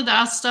just wanted to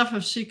ask Steph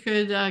if she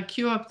could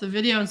queue up the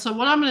video. And so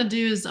what I'm going to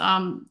do is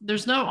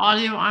there's no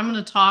audio. I'm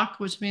going to talk,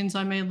 which means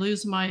I may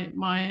lose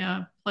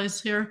my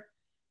place here.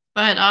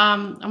 But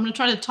I'm going to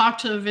try to talk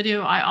to the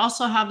video. I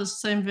also have the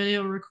same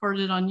video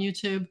recorded on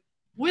YouTube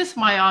with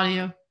my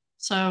audio.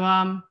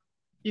 So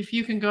if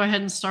you can go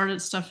ahead and start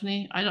it,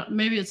 Stephanie.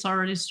 Maybe it's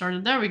already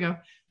started. There we go.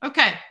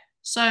 Okay.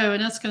 So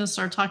Annette's going to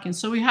start talking.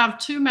 So we have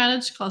 2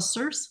 managed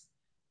clusters.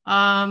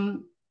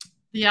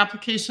 The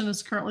application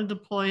is currently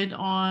deployed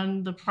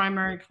on the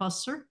primary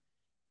cluster.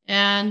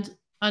 And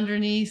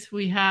underneath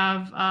we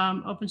have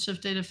OpenShift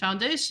Data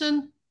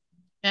Foundation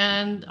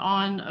and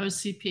on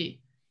OCP.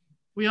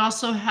 We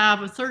also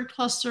have a 3rd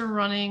cluster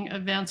running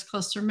advanced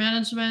cluster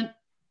management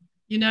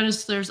you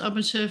notice there's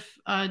OpenShift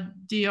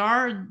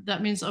DR.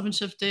 That means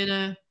OpenShift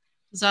Data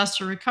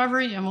Disaster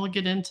Recovery, and we'll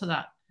get into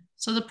that.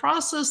 So the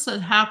process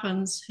that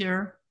happens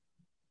here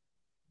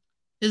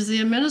is the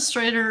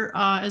administrator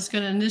is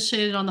going to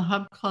initiate it on the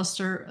hub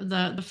cluster,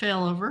 the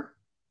failover.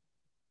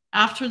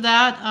 After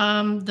that,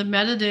 the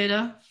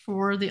metadata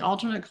for the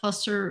alternate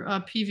cluster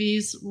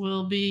PVs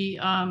will be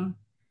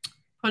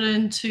put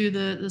into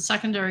the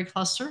secondary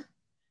cluster.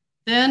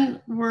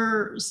 Then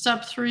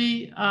step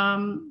 3,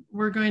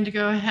 we're going to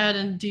go ahead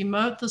and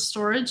demote the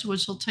storage,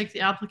 which will take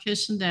the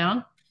application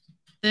down.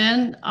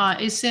 Then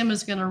ACM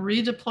is going to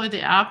redeploy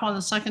the app on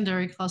the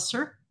secondary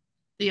cluster.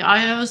 The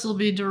IOs will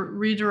be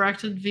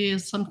redirected via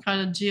some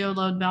kind of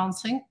geo-load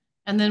balancing.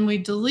 And then we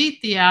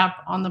delete the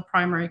app on the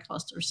primary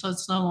cluster, so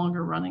it's no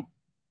longer running.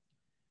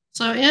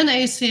 So in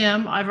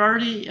ACM, I've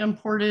already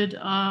imported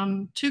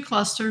 2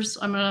 clusters.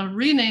 I'm going to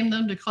rename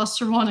them to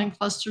Cluster 1 and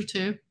Cluster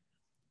 2.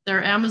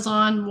 They're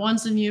Amazon.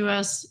 One's in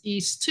US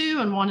East 2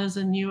 and one is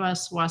in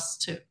US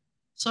West 2.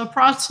 So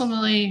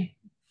approximately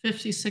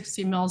 50,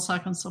 60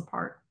 milliseconds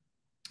apart.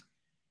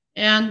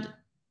 And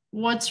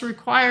what's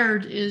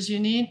required is you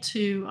need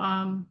to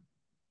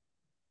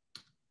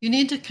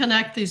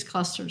connect these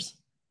clusters.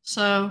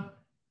 So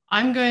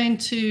I'm going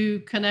to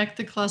connect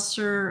the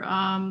cluster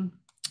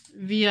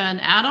via an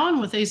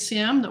add-on with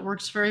ACM that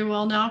works very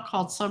well now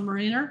called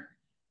Submariner.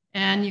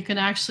 And you can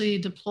actually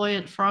deploy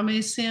it from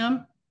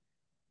ACM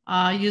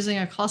using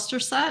a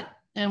cluster set.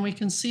 And we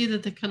can see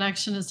that the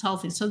connection is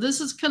healthy. So this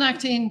is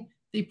connecting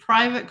the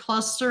private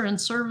cluster and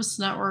service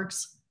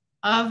networks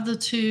of the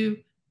 2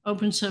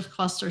 OpenShift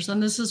clusters.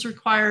 And this is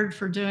required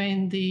for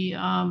doing the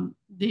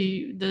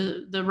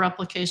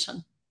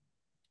replication.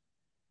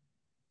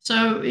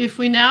 So if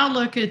we now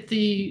look at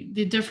the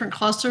different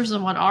clusters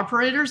and what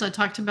operators, I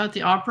talked about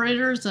the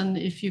operators, and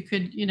if you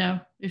could,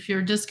 if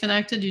you're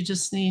disconnected, you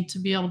just need to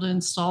be able to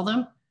install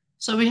them.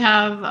 So we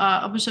have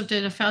OpenShift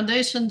Data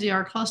Foundation,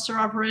 DR cluster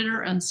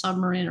operator, and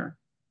Submariner.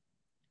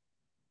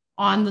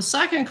 On the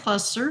second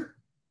cluster,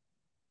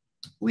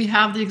 we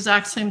have the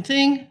exact same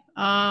thing.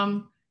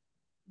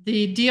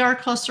 The DR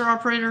cluster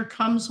operator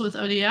comes with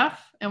ODF,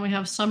 and we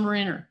have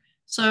Submariner.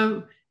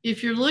 So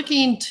if you're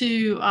looking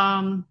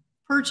to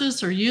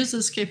purchase or use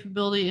this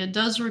capability, it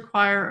does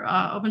require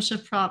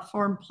OpenShift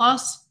Platform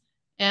Plus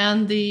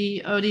and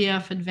the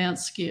ODF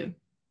Advanced SKU.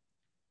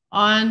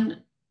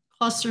 On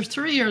cluster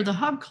 3, or the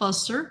hub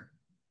cluster,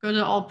 go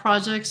to all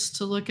projects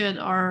to look at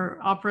our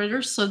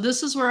operators. So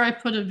this is where I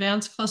put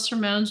advanced cluster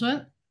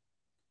management.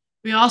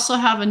 We also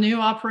have a new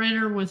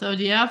operator with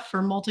ODF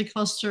for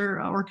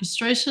multi-cluster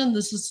orchestration.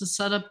 This is to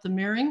set up the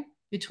mirroring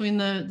between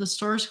the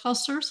storage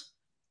clusters.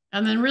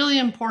 And then really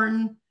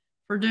important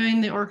for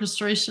doing the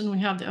orchestration, we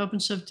have the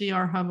OpenShift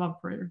DR hub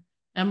operator.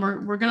 And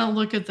we're going to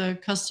look at the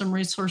custom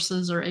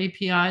resources or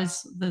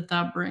APIs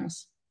that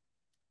brings.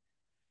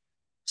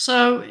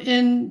 So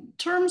in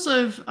terms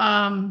of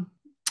how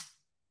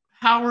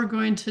we're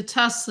going to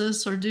test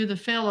this or do the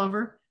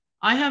failover,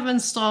 I have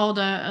installed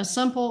a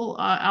simple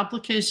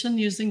application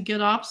using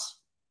GitOps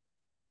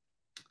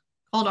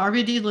called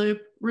RBD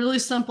Loop. Really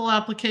simple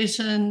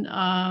application.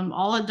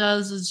 All it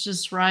does is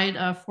just write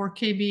a 4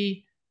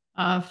 KB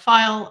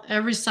file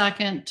every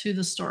second to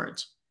the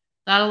storage.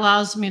 That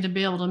allows me to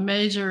be able to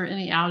measure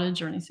any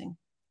outage or anything.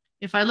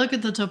 If I look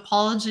at the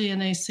topology in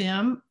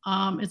ACM,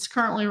 it's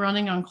currently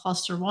running on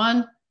cluster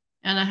 1,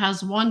 and it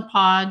has 1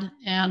 pod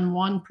and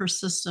 1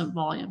 persistent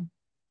volume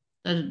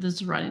that it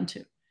is writing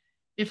to.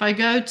 If I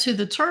go to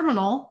the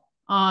terminal,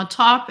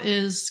 top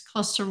is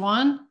cluster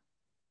 1,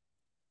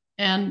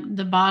 and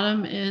the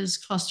bottom is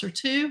cluster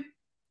 2.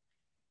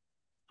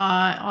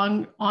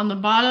 On the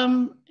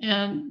bottom,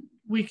 and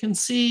we can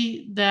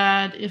see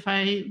that if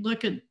I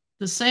look at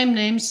the same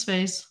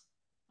namespace,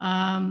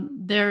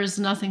 there is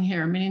nothing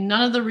here, meaning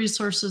none of the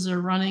resources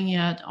are running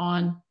yet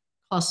on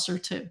cluster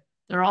 2.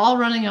 They're all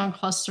running on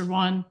cluster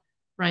 1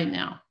 right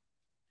now.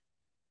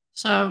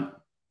 So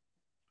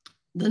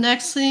the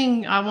next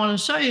thing I want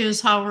to show you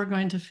is how we're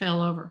going to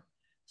fail over.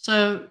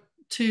 So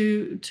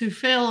to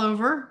fail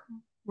over,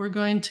 we're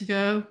going to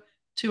go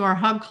to our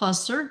hub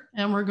cluster,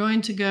 and we're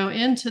going to go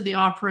into the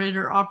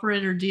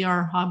operator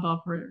DR hub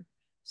operator.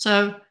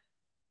 So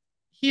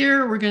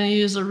here we're going to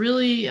use a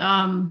really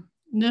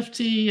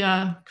nifty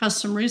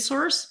custom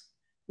resource,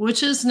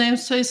 which is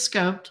namespace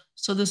scoped.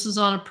 So this is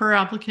on a per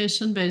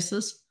application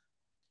basis.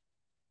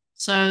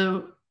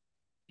 So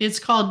it's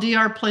called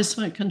DR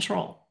placement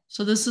control.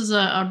 So this is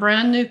a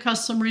brand new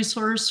custom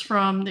resource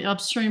from the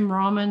upstream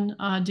Ramen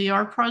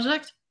DR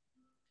project.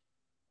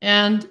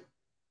 And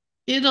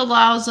it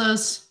allows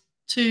us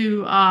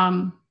to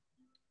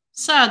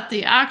set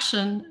the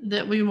action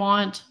that we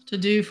want to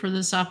do for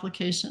this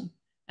application.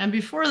 And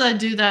before I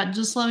do that,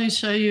 just let me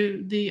show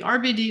you the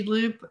RBD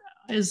loop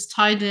is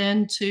tied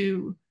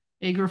into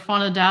a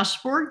Grafana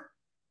dashboard.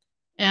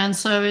 And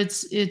so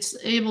it's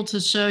able to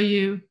show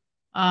you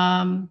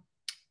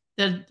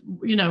that,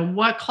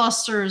 what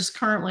cluster is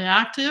currently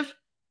active,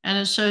 and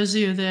it shows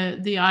you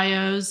the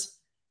IOs,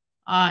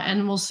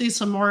 and we'll see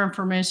some more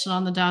information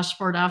on the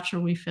dashboard after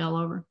we fail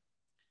over.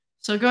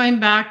 So going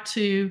back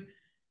to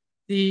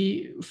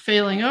the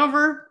failing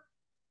over,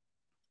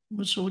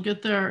 which we'll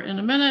get there in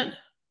a minute,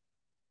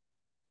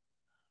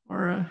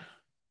 or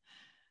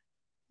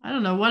I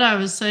don't know what I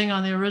was saying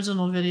on the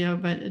original video,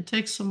 but it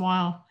takes some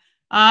while.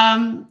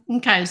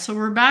 Okay, so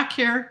we're back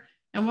here,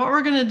 and what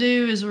we're going to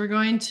do is we're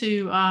going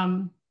to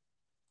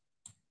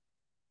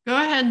go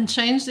ahead and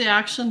change the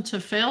action to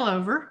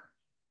failover.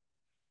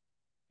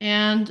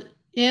 And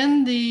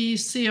in the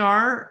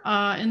CR,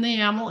 in the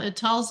YAML, it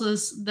tells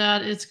us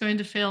that it's going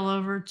to fail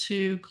over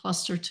to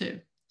cluster 2.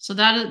 So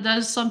that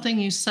is something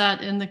you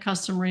set in the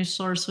custom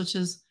resource, which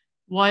is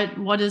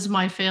what is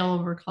my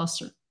failover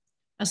cluster.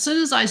 As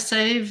soon as I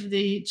save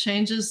the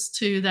changes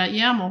to that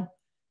YAML,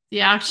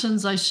 the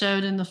actions I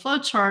showed in the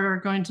flowchart are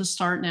going to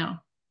start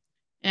now.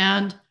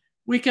 And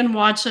we can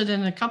watch it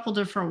in a couple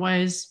different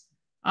ways.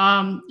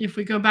 If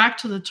we go back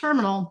to the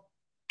terminal,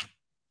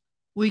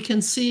 we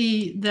can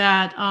see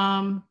that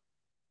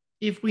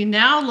if we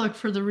now look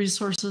for the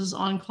resources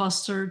on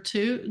cluster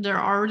 2,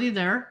 they're already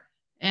there.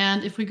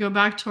 And if we go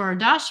back to our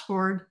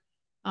dashboard,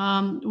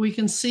 we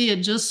can see it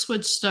just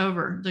switched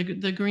over.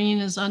 The green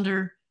is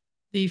under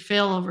the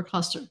failover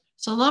cluster.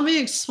 So let me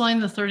explain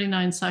the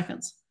 39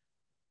 seconds.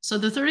 So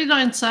the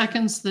 39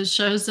 seconds that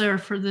shows there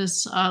for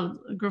this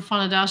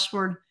Grafana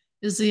dashboard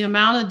is the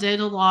amount of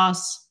data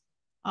loss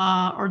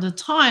or the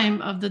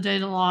time of the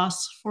data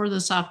loss for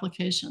this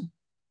application.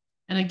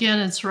 And again,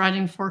 it's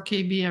writing 4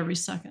 KB every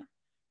second.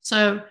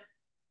 So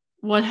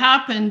what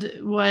happened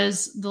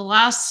was the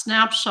last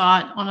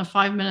snapshot on a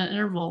 5-minute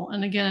interval,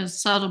 and again,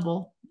 it's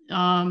settable,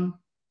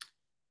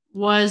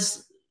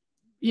 was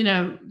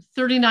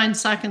 39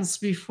 seconds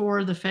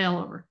before the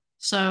failover.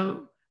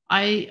 So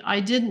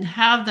I didn't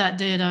have that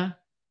data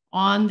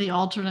on the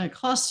alternate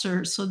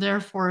cluster, so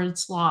therefore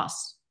it's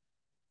lost.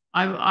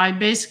 I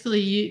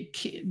basically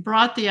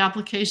brought the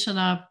application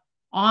up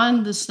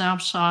on the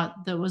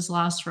snapshot that was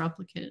last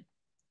replicated.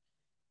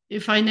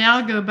 If I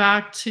now go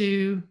back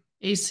to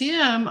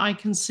ACM, I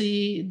can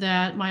see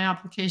that my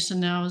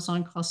application now is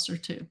on cluster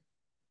 2.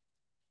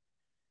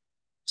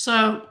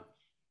 So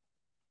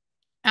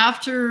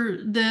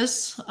after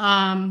this,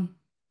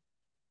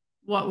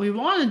 what we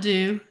want to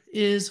do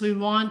is we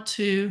want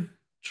to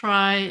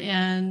try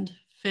and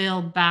fail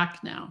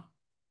back now.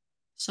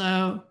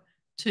 So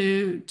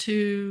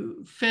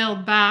to fail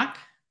back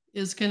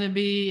is going to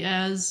be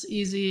as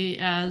easy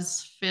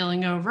as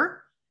failing over.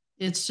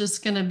 It's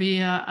just going to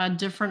be a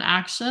different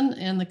action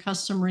in the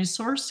custom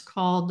resource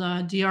called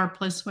DR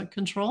placement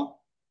control.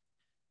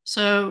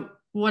 So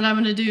what I'm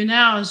going to do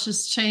now is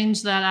just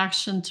change that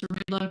action to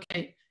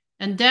relocate.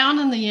 And down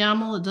in the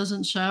YAML, it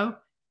doesn't show.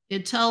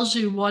 It tells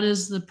you what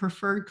is the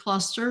preferred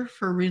cluster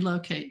for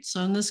relocate.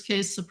 So in this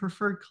case, the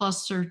preferred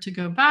cluster to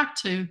go back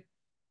to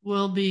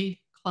will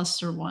be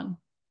cluster 1.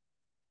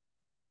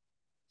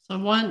 So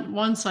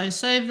once I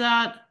save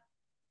that,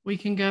 we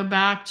can go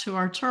back to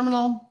our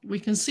terminal. We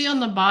can see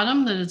on the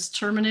bottom that it's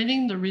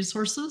terminating the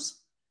resources.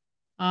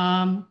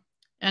 And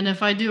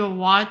if I do a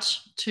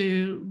watch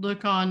to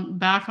look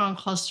back on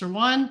cluster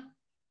 1,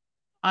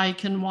 I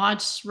can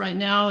watch right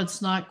now.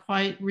 It's not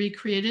quite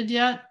recreated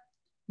yet.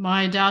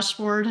 My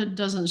dashboard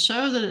doesn't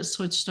show that it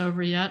switched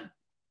over yet.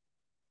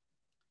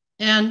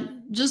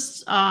 And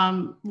just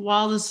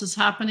while this is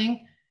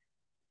happening,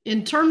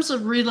 in terms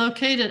of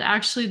relocate, it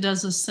actually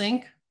does a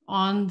sync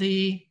on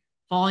the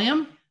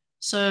volume.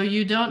 So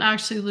you don't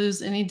actually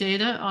lose any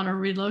data on a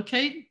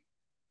relocate.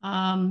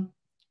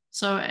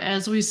 So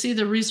as we see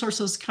the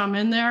resources come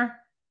in there,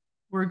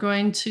 we're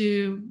going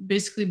to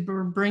basically be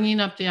bringing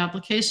up the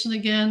application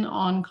again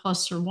on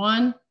cluster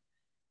 1.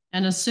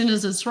 And as soon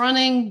as it's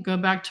running, go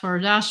back to our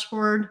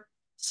dashboard,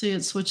 see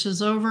it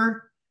switches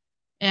over.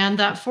 And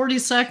that 40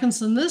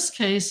 seconds in this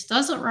case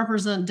doesn't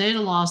represent data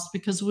loss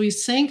because we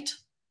synced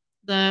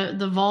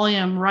the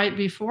volume right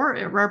before.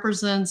 It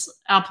represents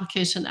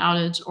application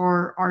outage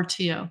or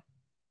RTO.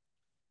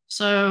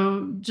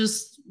 So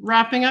just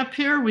wrapping up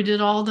here, we did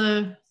all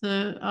the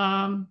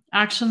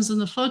actions in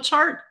the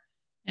flowchart,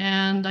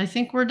 and I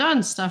think we're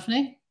done,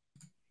 Stephanie.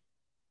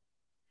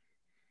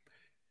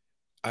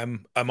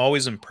 I'm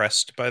always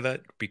impressed by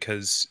that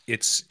because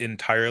it's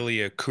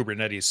entirely a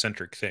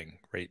Kubernetes-centric thing,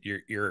 right?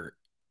 You're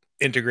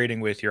integrating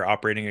with, you're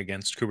operating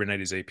against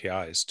Kubernetes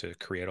APIs to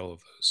create all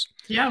of those.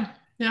 Yeah,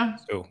 yeah.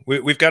 So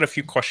we've got a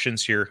few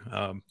questions here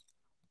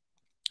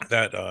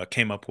that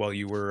came up while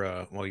you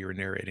were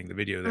narrating the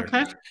video there.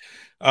 Okay.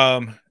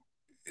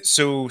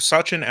 So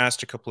Sachin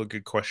asked a couple of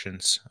good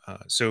questions.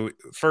 So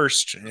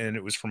first, and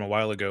it was from a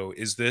while ago,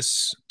 is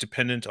this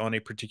dependent on a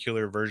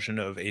particular version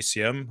of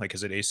ACM? Like,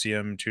 is it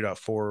ACM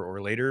 2.4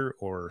 or later,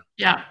 or?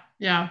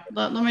 Yeah.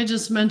 Let me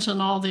just mention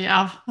all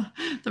the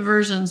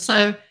versions.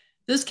 So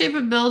this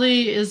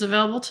capability is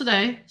available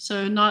today.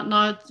 So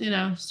not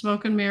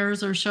smoke and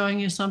mirrors or showing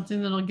you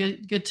something that'll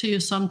get to you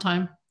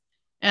sometime.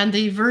 And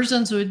the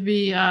versions would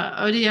be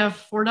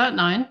ODF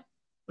 4.9,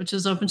 which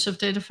is OpenShift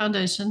Data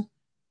Foundation,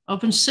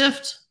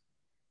 OpenShift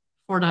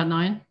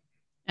 4.9,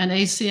 and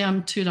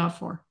ACM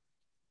 2.4.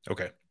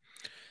 Okay.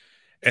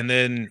 And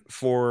then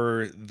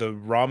for the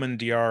Ramen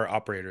DR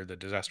operator, the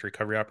disaster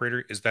recovery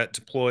operator, is that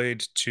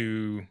deployed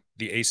to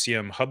the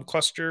ACM hub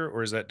cluster,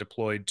 or is that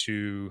deployed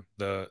to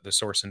the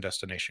source and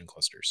destination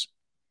clusters?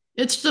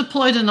 It's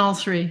deployed in all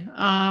three.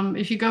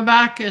 If you go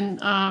back and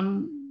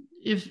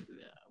if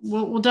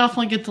we'll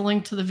definitely get the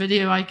link to the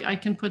video. I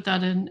can put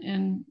that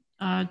in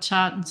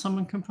chat and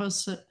someone can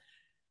post it.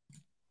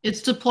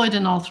 It's deployed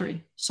in all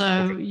three. So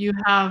okay. You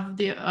have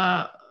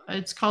the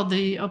it's called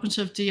the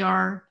OpenShift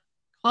DR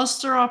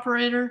cluster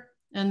operator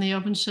and the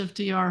OpenShift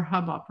DR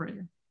hub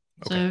operator.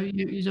 Okay. So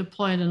you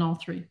deploy it in all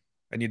three.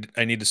 I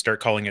need to start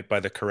calling it by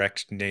the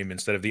correct name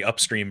instead of the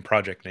upstream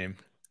project name.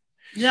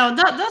 Yeah,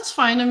 that's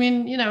fine. I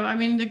mean,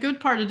 the good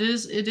part it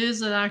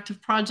is an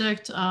active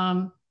project,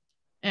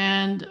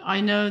 and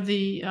I know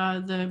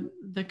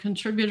the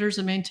contributors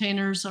and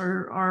maintainers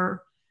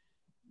are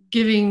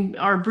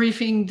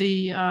briefing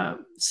the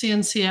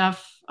CNCF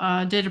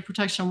data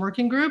protection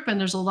working group, and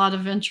there's a lot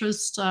of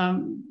interest.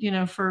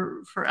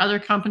 For other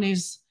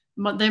companies,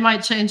 they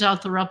might change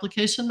out the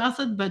replication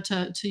method, but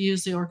to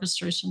use the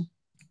orchestration.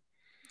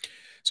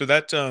 So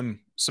that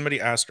somebody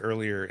asked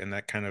earlier, and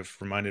that kind of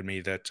reminded me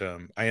that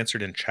I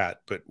answered in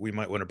chat, but we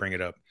might want to bring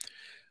it up.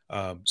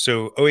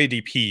 So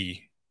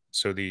OADP,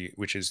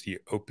 which is the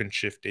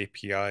OpenShift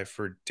API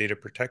for data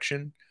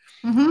protection,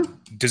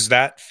 does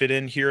that fit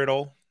in here at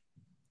all?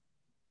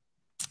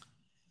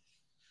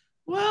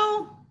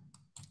 Well,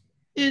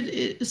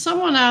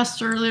 someone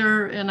asked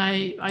earlier, and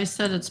I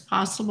said it's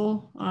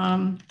possible.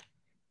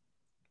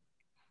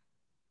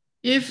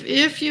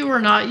 If you were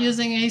not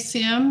using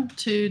ACM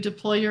to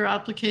deploy your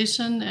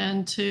application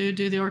and to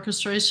do the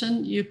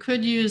orchestration, you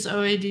could use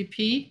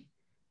OADP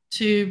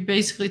to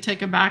basically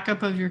take a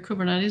backup of your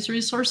Kubernetes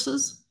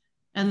resources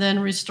and then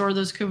restore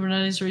those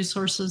Kubernetes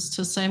resources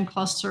to same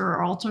cluster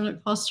or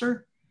alternate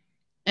cluster.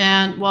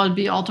 And well, it'd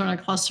be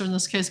alternate cluster in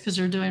this case because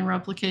you're doing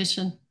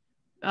replication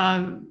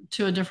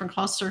to a different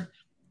cluster.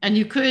 And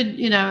you could,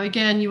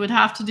 again, you would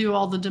have to do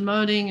all the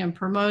demoting and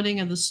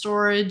promoting of the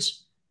storage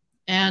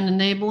and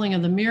enabling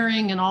of the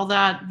mirroring and all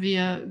that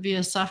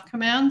via ceph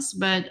commands,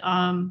 but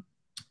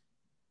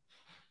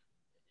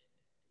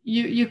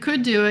you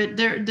could do it.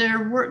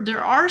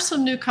 There are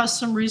some new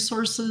custom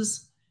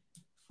resources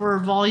for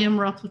volume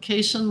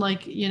replication,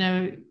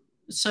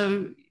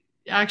 so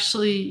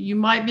actually you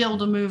might be able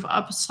to move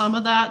up some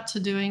of that to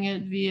doing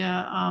it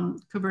via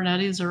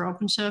Kubernetes or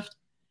OpenShift.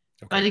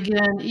 Okay. But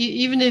again,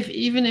 even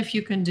if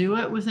you can do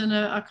it within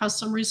a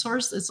custom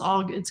resource, it's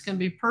going to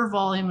be per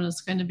volume and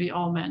it's going to be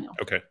all manual.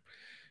 Okay.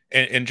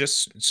 And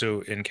just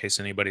so in case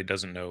anybody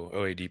doesn't know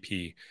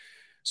OADP,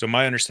 so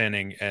my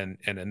understanding, and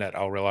Annette,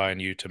 I'll rely on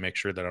you to make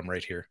sure that I'm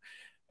right here.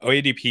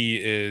 OADP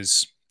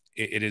is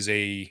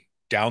a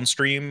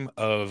downstream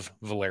of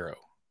Velero,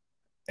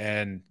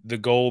 and the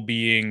goal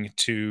being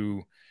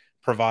to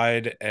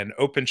provide an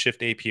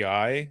OpenShift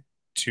API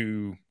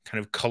to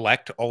kind of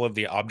collect all of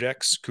the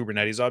objects,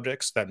 Kubernetes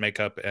objects that make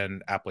up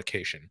an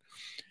application.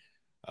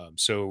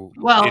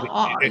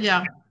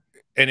 Yeah,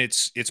 and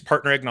it's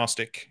partner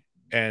agnostic.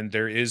 And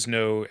there is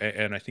no,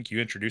 and I think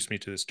you introduced me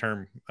to this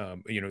term,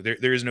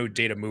 there is no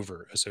data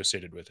mover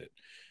associated with it.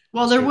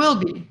 Well, there will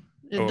be.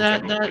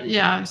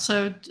 Yeah.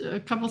 So a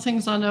couple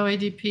things on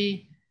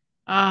OADP,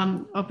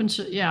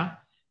 OpenShift, yeah.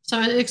 So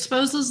it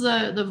exposes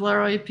the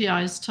Velero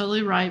APIs,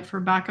 totally right, for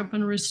backup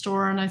and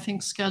restore, and I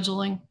think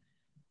scheduling.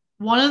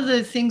 One of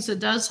the things it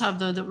does have,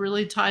 though, that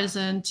really ties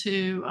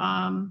into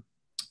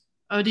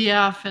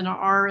ODF and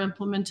our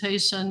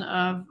implementation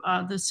of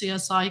the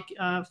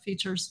CSI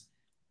features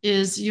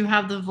is you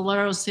have the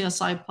Velero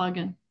CSI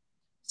plugin.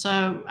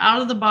 So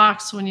out of the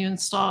box, when you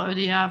install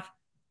ODF,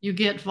 you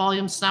get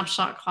volume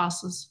snapshot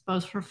classes,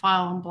 both for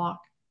file and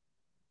block.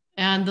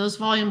 And those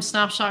volume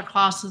snapshot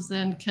classes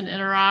then can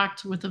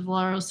interact with the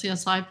Velero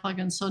CSI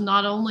plugin. So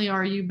not only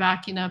are you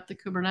backing up the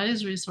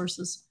Kubernetes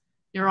resources,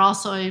 you're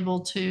also able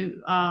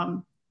to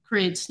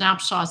create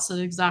snapshots at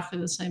exactly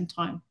the same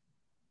time.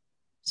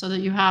 So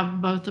that you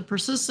have both the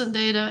persistent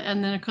data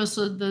and then, of course,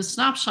 the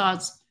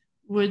snapshots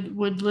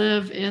would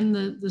live in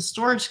the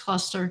storage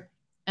cluster,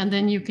 and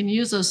then you can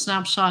use those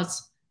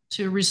snapshots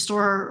to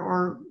restore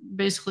or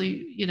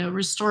basically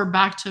restore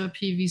back to a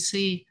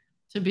PVC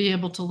to be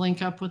able to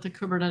link up with the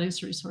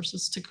Kubernetes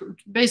resources to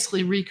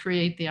basically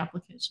recreate the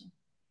application.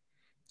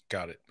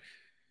 Got it.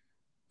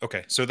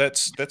 Okay, so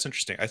that's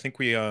interesting. I think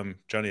we,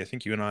 Johnny, I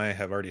think you and I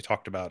have already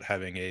talked about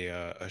having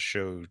a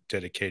show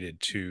dedicated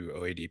to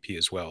OADP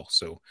as well.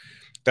 So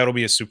that'll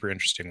be a super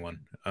interesting one.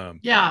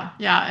 Yeah,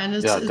 and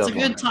it's a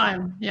good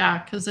time.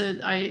 Yeah, because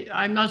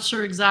I'm not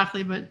sure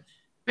exactly, but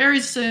very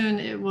soon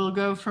it will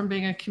go from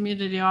being a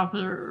community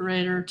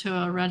operator to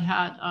a Red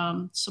Hat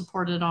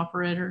supported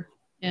operator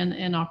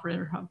in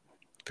Operator Hub.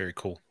 Very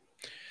cool.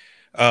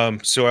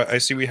 So I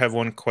see we have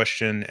one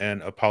question,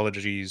 and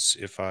apologies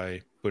if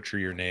I butcher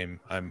your name.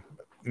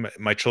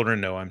 My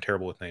children know I'm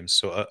terrible with names.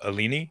 So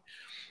Eleni,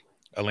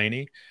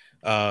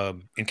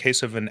 in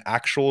case of an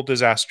actual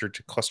disaster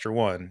to cluster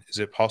 1, is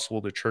it possible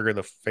to trigger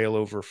the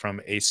failover from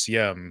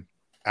ACM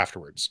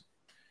afterwards?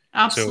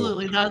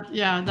 Absolutely.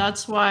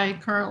 That's why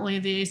currently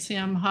the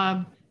ACM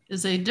hub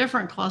is a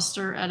different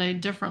cluster at a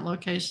different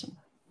location.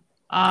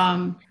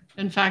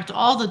 In fact,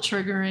 all the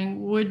triggering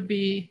would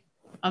be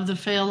of the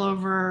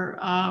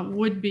failover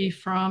would be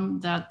from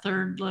that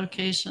third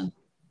location.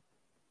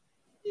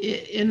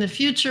 In the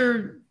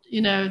future, the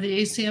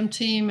ACM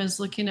team is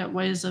looking at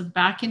ways of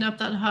backing up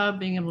that hub,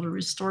 being able to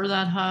restore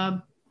that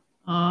hub,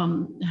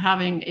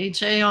 having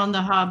HA on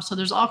the hub. So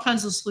there's all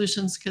kinds of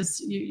solutions, because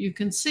you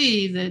can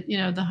see that,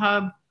 the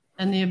hub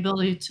and the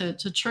ability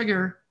to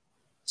trigger.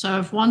 So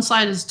if one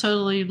side is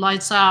totally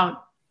lights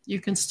out, you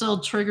can still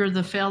trigger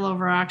the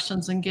failover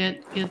actions and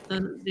get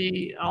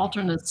the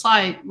alternate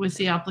site with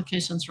the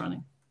applications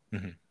running.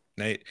 Mm-hmm.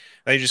 Now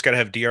you just got to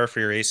have DR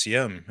for your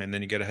ACM, and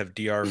then you got to have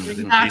DR for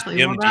the exactly.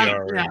 ACM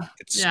DR.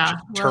 It's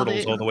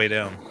turtles all the way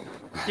down.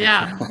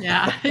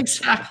 Yeah,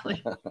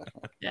 exactly.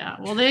 Yeah.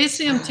 Well, the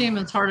ACM team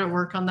is hard at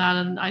work on that,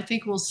 and I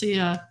think we'll see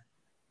a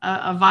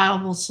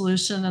viable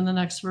solution in the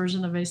next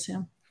version of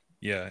ACM.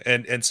 Yeah,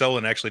 and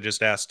Selwyn actually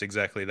just asked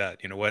exactly that.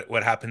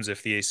 What happens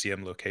if the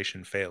ACM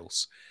location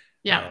fails?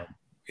 Yeah.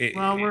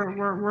 Well,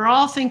 we're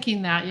all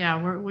thinking that.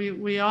 Yeah,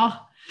 we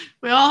all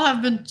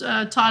have been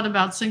taught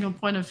about single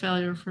point of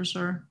failure for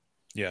sure.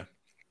 Yeah.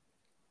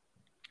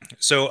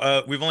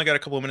 So we've only got a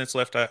couple of minutes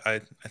left.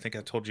 I think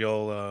I told you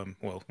all,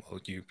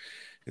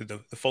 the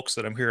folks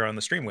that I'm here on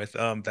the stream with,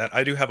 that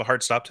I do have a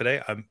hard stop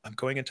today. I'm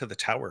going into the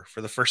tower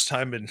for the first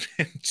time in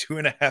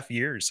 2.5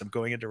 years. I'm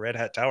going into Red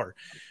Hat Tower.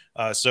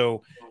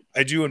 So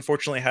I do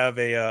unfortunately have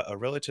a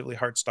relatively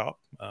hard stop.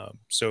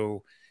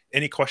 So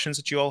any questions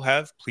that you all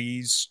have,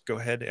 please go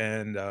ahead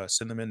and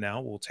send them in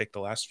now. We'll take the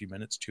last few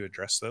minutes to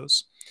address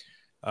those.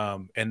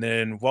 And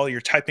then while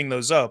you're typing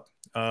those up,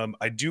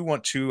 I do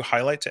want to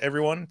highlight to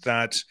everyone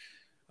that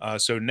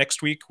so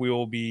next week we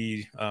will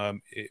be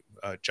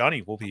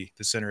Johnny will be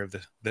the center of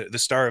the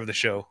star of the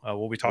show.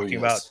 We'll be talking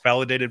about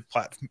validated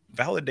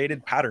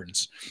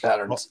patterns.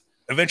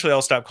 Eventually,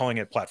 I'll stop calling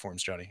it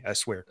platforms, Johnny. I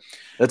swear.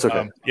 That's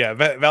okay.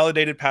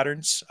 Validated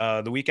patterns.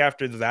 The week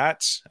after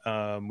that,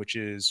 which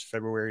is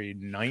February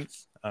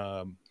 9th,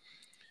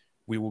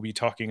 we will be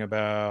talking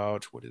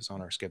about what is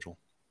on our schedule.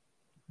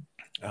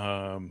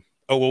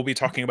 We'll be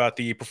talking about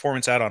the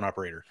performance add-on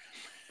operator.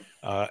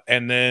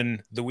 And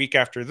then the week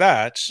after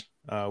that,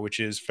 which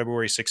is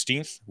February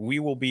 16th,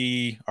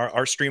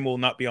 our stream will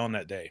not be on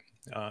that day.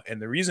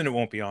 And the reason it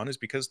won't be on is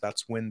because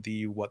that's when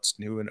the What's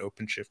New in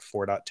OpenShift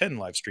 4.10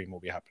 live stream will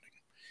be happening.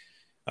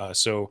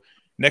 So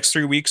next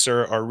 3 weeks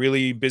are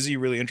really busy,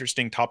 really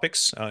interesting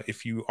topics.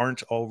 If you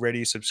aren't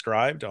already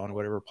subscribed on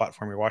whatever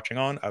platform you're watching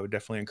on, I would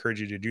definitely encourage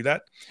you to do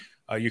that.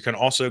 You can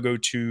also go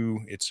to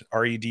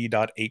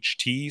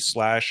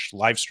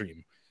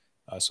red.ht/livestream.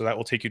 So that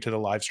will take you to the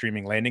live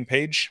streaming landing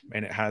page,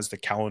 and it has the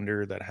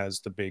calendar that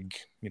has the big,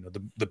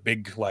 the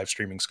big live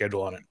streaming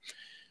schedule on it.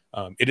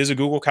 It is a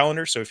Google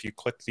Calendar, so if you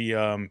click the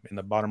in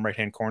the bottom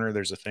right-hand corner,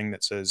 there's a thing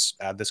that says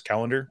add this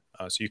calendar.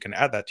 So you can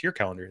add that to your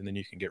calendar, and then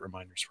you can get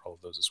reminders for all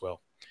of those as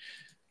well.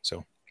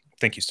 So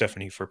thank you,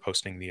 Stephanie, for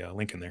posting the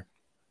link in there.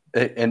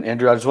 And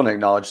Andrew, I just want to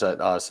acknowledge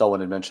that Selwyn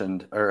had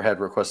mentioned or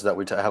had requested that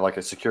we have like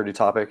a security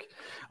topic,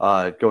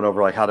 going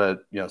over like how to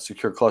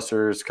secure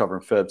clusters,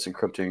 covering FIPS,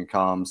 encrypting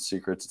comms,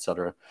 secrets,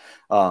 etc.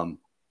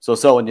 So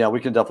Selwyn, yeah, we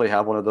can definitely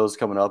have one of those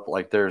coming up.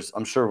 Like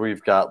I'm sure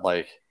we've got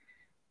like,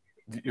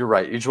 you're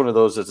right. Each one of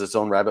those is its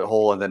own rabbit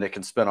hole, and then it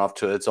can spin off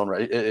to its own.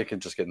 It can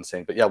just get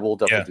insane. But yeah, we'll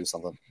definitely do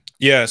something.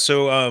 Yeah.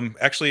 So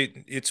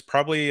actually, it's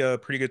probably a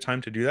pretty good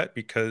time to do that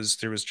because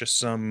there was just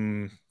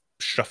some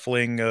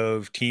shuffling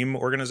of team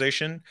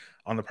organization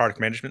on the product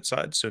management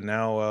side. So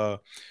now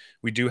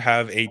we do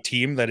have a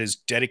team that is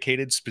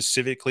dedicated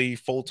specifically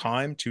full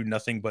time to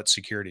nothing but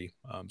security.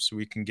 So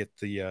we can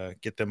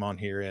get them on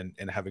here and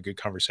have a good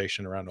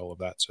conversation around all of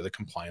that. So the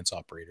compliance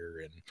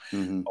operator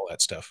and all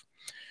that stuff.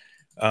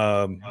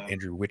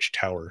 Andrew, which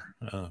tower?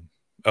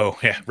 Oh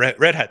yeah,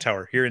 Red Hat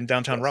Tower here in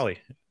downtown Raleigh.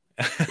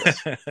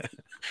 Yes.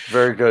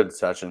 Very good,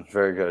 Sachin.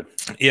 Very good.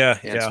 Yeah,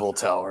 Ansible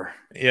Tower.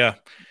 Yeah.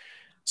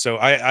 So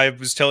I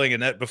was telling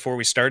Annette before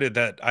we started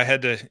that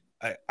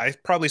I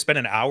probably spent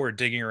an hour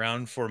digging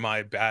around for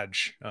my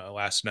badge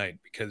last night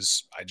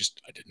because I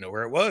didn't know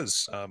where it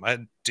was. I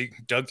had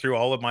dug through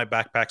all of my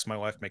backpacks. My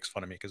wife makes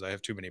fun of me because I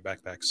have too many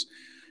backpacks,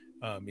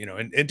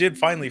 and did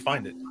finally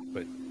find it.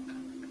 But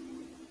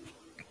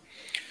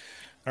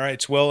all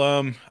right, well,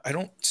 I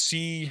don't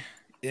see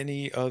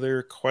any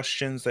other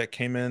questions that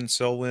came in.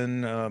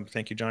 Selwyn,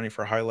 thank you, Johnny,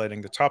 for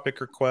highlighting the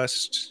topic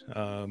request.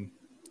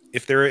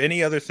 If there are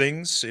any other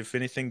things, if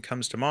anything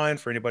comes to mind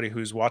for anybody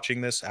who's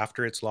watching this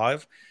after it's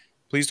live,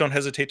 please don't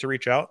hesitate to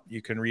reach out.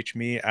 You can reach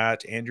me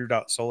at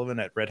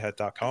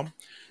andrew.sullivan@redhat.com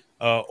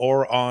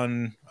or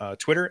on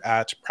Twitter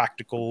at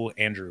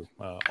practicalandrew,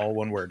 all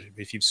one word.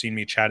 If you've seen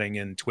me chatting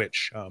in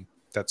Twitch,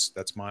 that's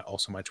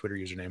also my Twitter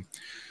username.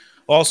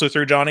 Also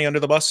threw Johnny under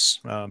the bus.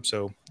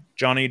 So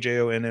Johnny,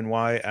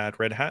 Jonny at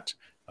Red Hat,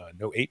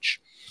 no H,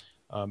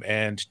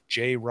 and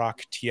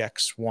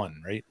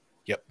JRockTX1, right?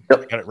 Yep.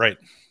 Got it right.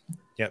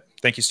 Yep.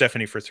 Thank you,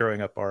 Stephanie, for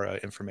throwing up our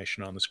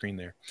information on the screen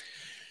there.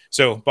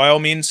 So by all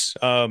means,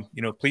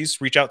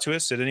 please reach out to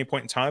us at any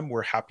point in time.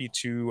 We're happy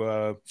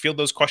to field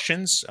those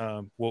questions.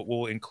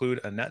 We'll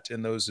include Annette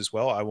in those as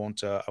well. I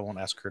won't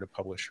ask her to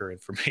publish her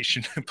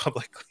information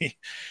publicly.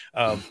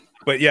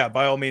 But yeah,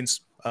 by all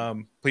means,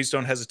 please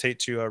don't hesitate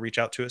to reach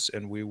out to us,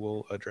 and we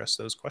will address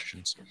those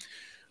questions.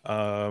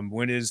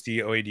 When is the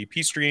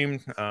OADP stream?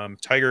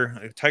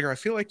 Tiger, I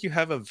feel like you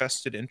have a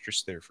vested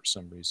interest there for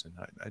some reason.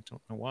 I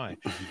don't know why.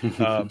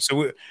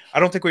 I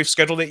don't think we've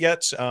scheduled it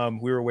yet.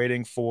 We were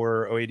waiting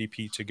for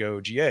OADP to go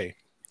GA,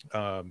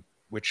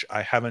 which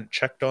I haven't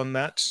checked on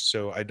that.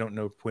 So I don't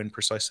know when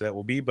precisely that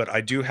will be, but I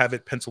do have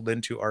it penciled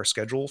into our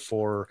schedule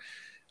for,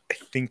 I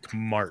think,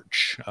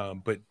 March.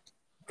 But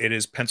it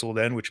is penciled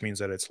in, which means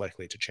that it's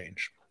likely to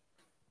change.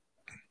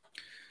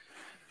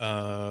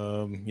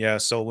 Yeah,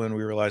 so when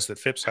we realized that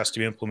FIPS has to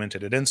be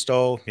implemented at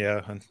install,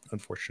 yeah,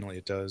 unfortunately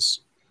it does.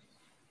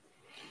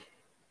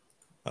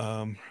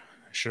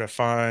 Should I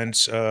find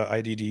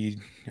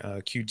IDD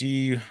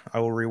QD? I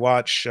will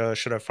rewatch.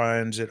 Should I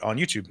find it on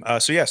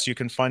YouTube? So yes, you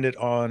can find it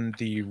on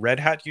the Red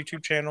Hat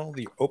YouTube channel,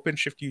 the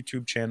OpenShift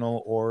YouTube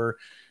channel, or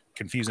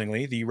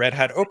confusingly, the Red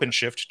Hat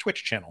OpenShift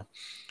Twitch channel.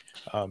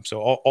 So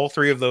all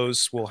three of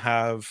those will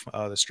have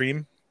the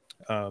stream.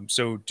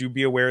 So do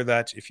be aware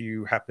that if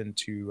you happen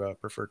to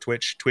prefer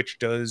Twitch, Twitch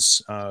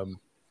does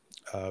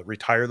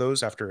retire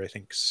those after, I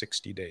think,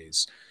 60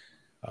 days.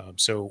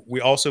 So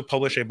we also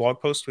publish a blog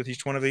post with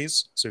each one of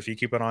these. So if you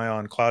keep an eye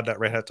on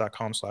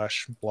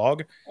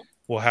cloud.redhat.com/blog,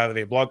 we'll have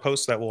a blog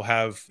post that will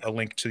have a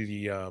link to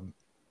the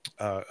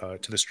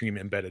stream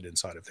embedded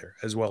inside of there,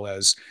 as well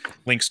as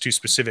links to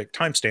specific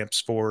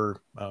timestamps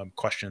for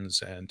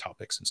questions and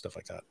topics and stuff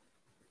like that.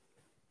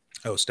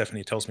 Oh,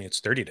 Stephanie tells me it's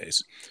 30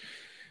 days.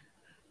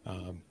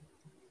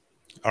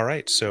 All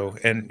right. So,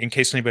 and in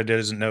case anybody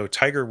doesn't know,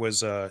 Tiger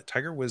was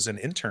an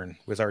intern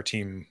with our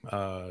team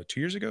 2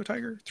 years ago.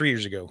 3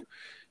 years ago.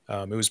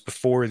 It was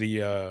before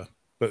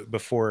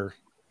before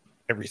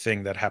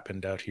everything that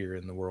happened out here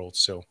in the world.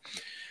 So,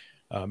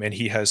 and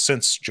he has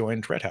since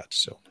joined Red Hat.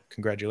 So,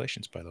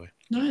 congratulations, by the way.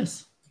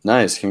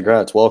 Nice.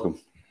 Congrats. Welcome.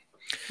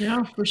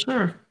 Yeah, for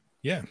sure.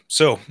 Yeah.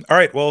 So, all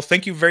right. Well,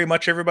 thank you very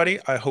much, everybody.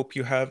 I hope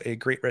you have a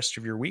great rest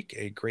of your week,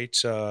 a great,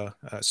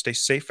 stay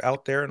safe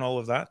out there and all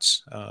of that.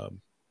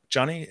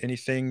 Johnny,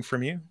 anything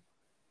from you?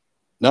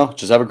 No,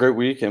 just have a great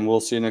week, and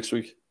we'll see you next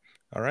week.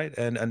 All right.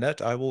 And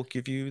Annette, I will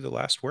give you the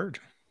last word.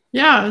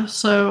 Yeah.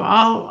 So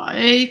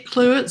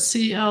Clewett,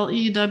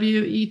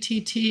 CLEWETT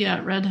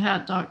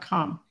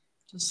 @redhat.com,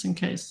 just in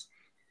case.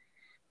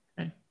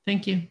 Okay.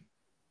 Thank you.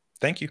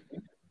 Thank you.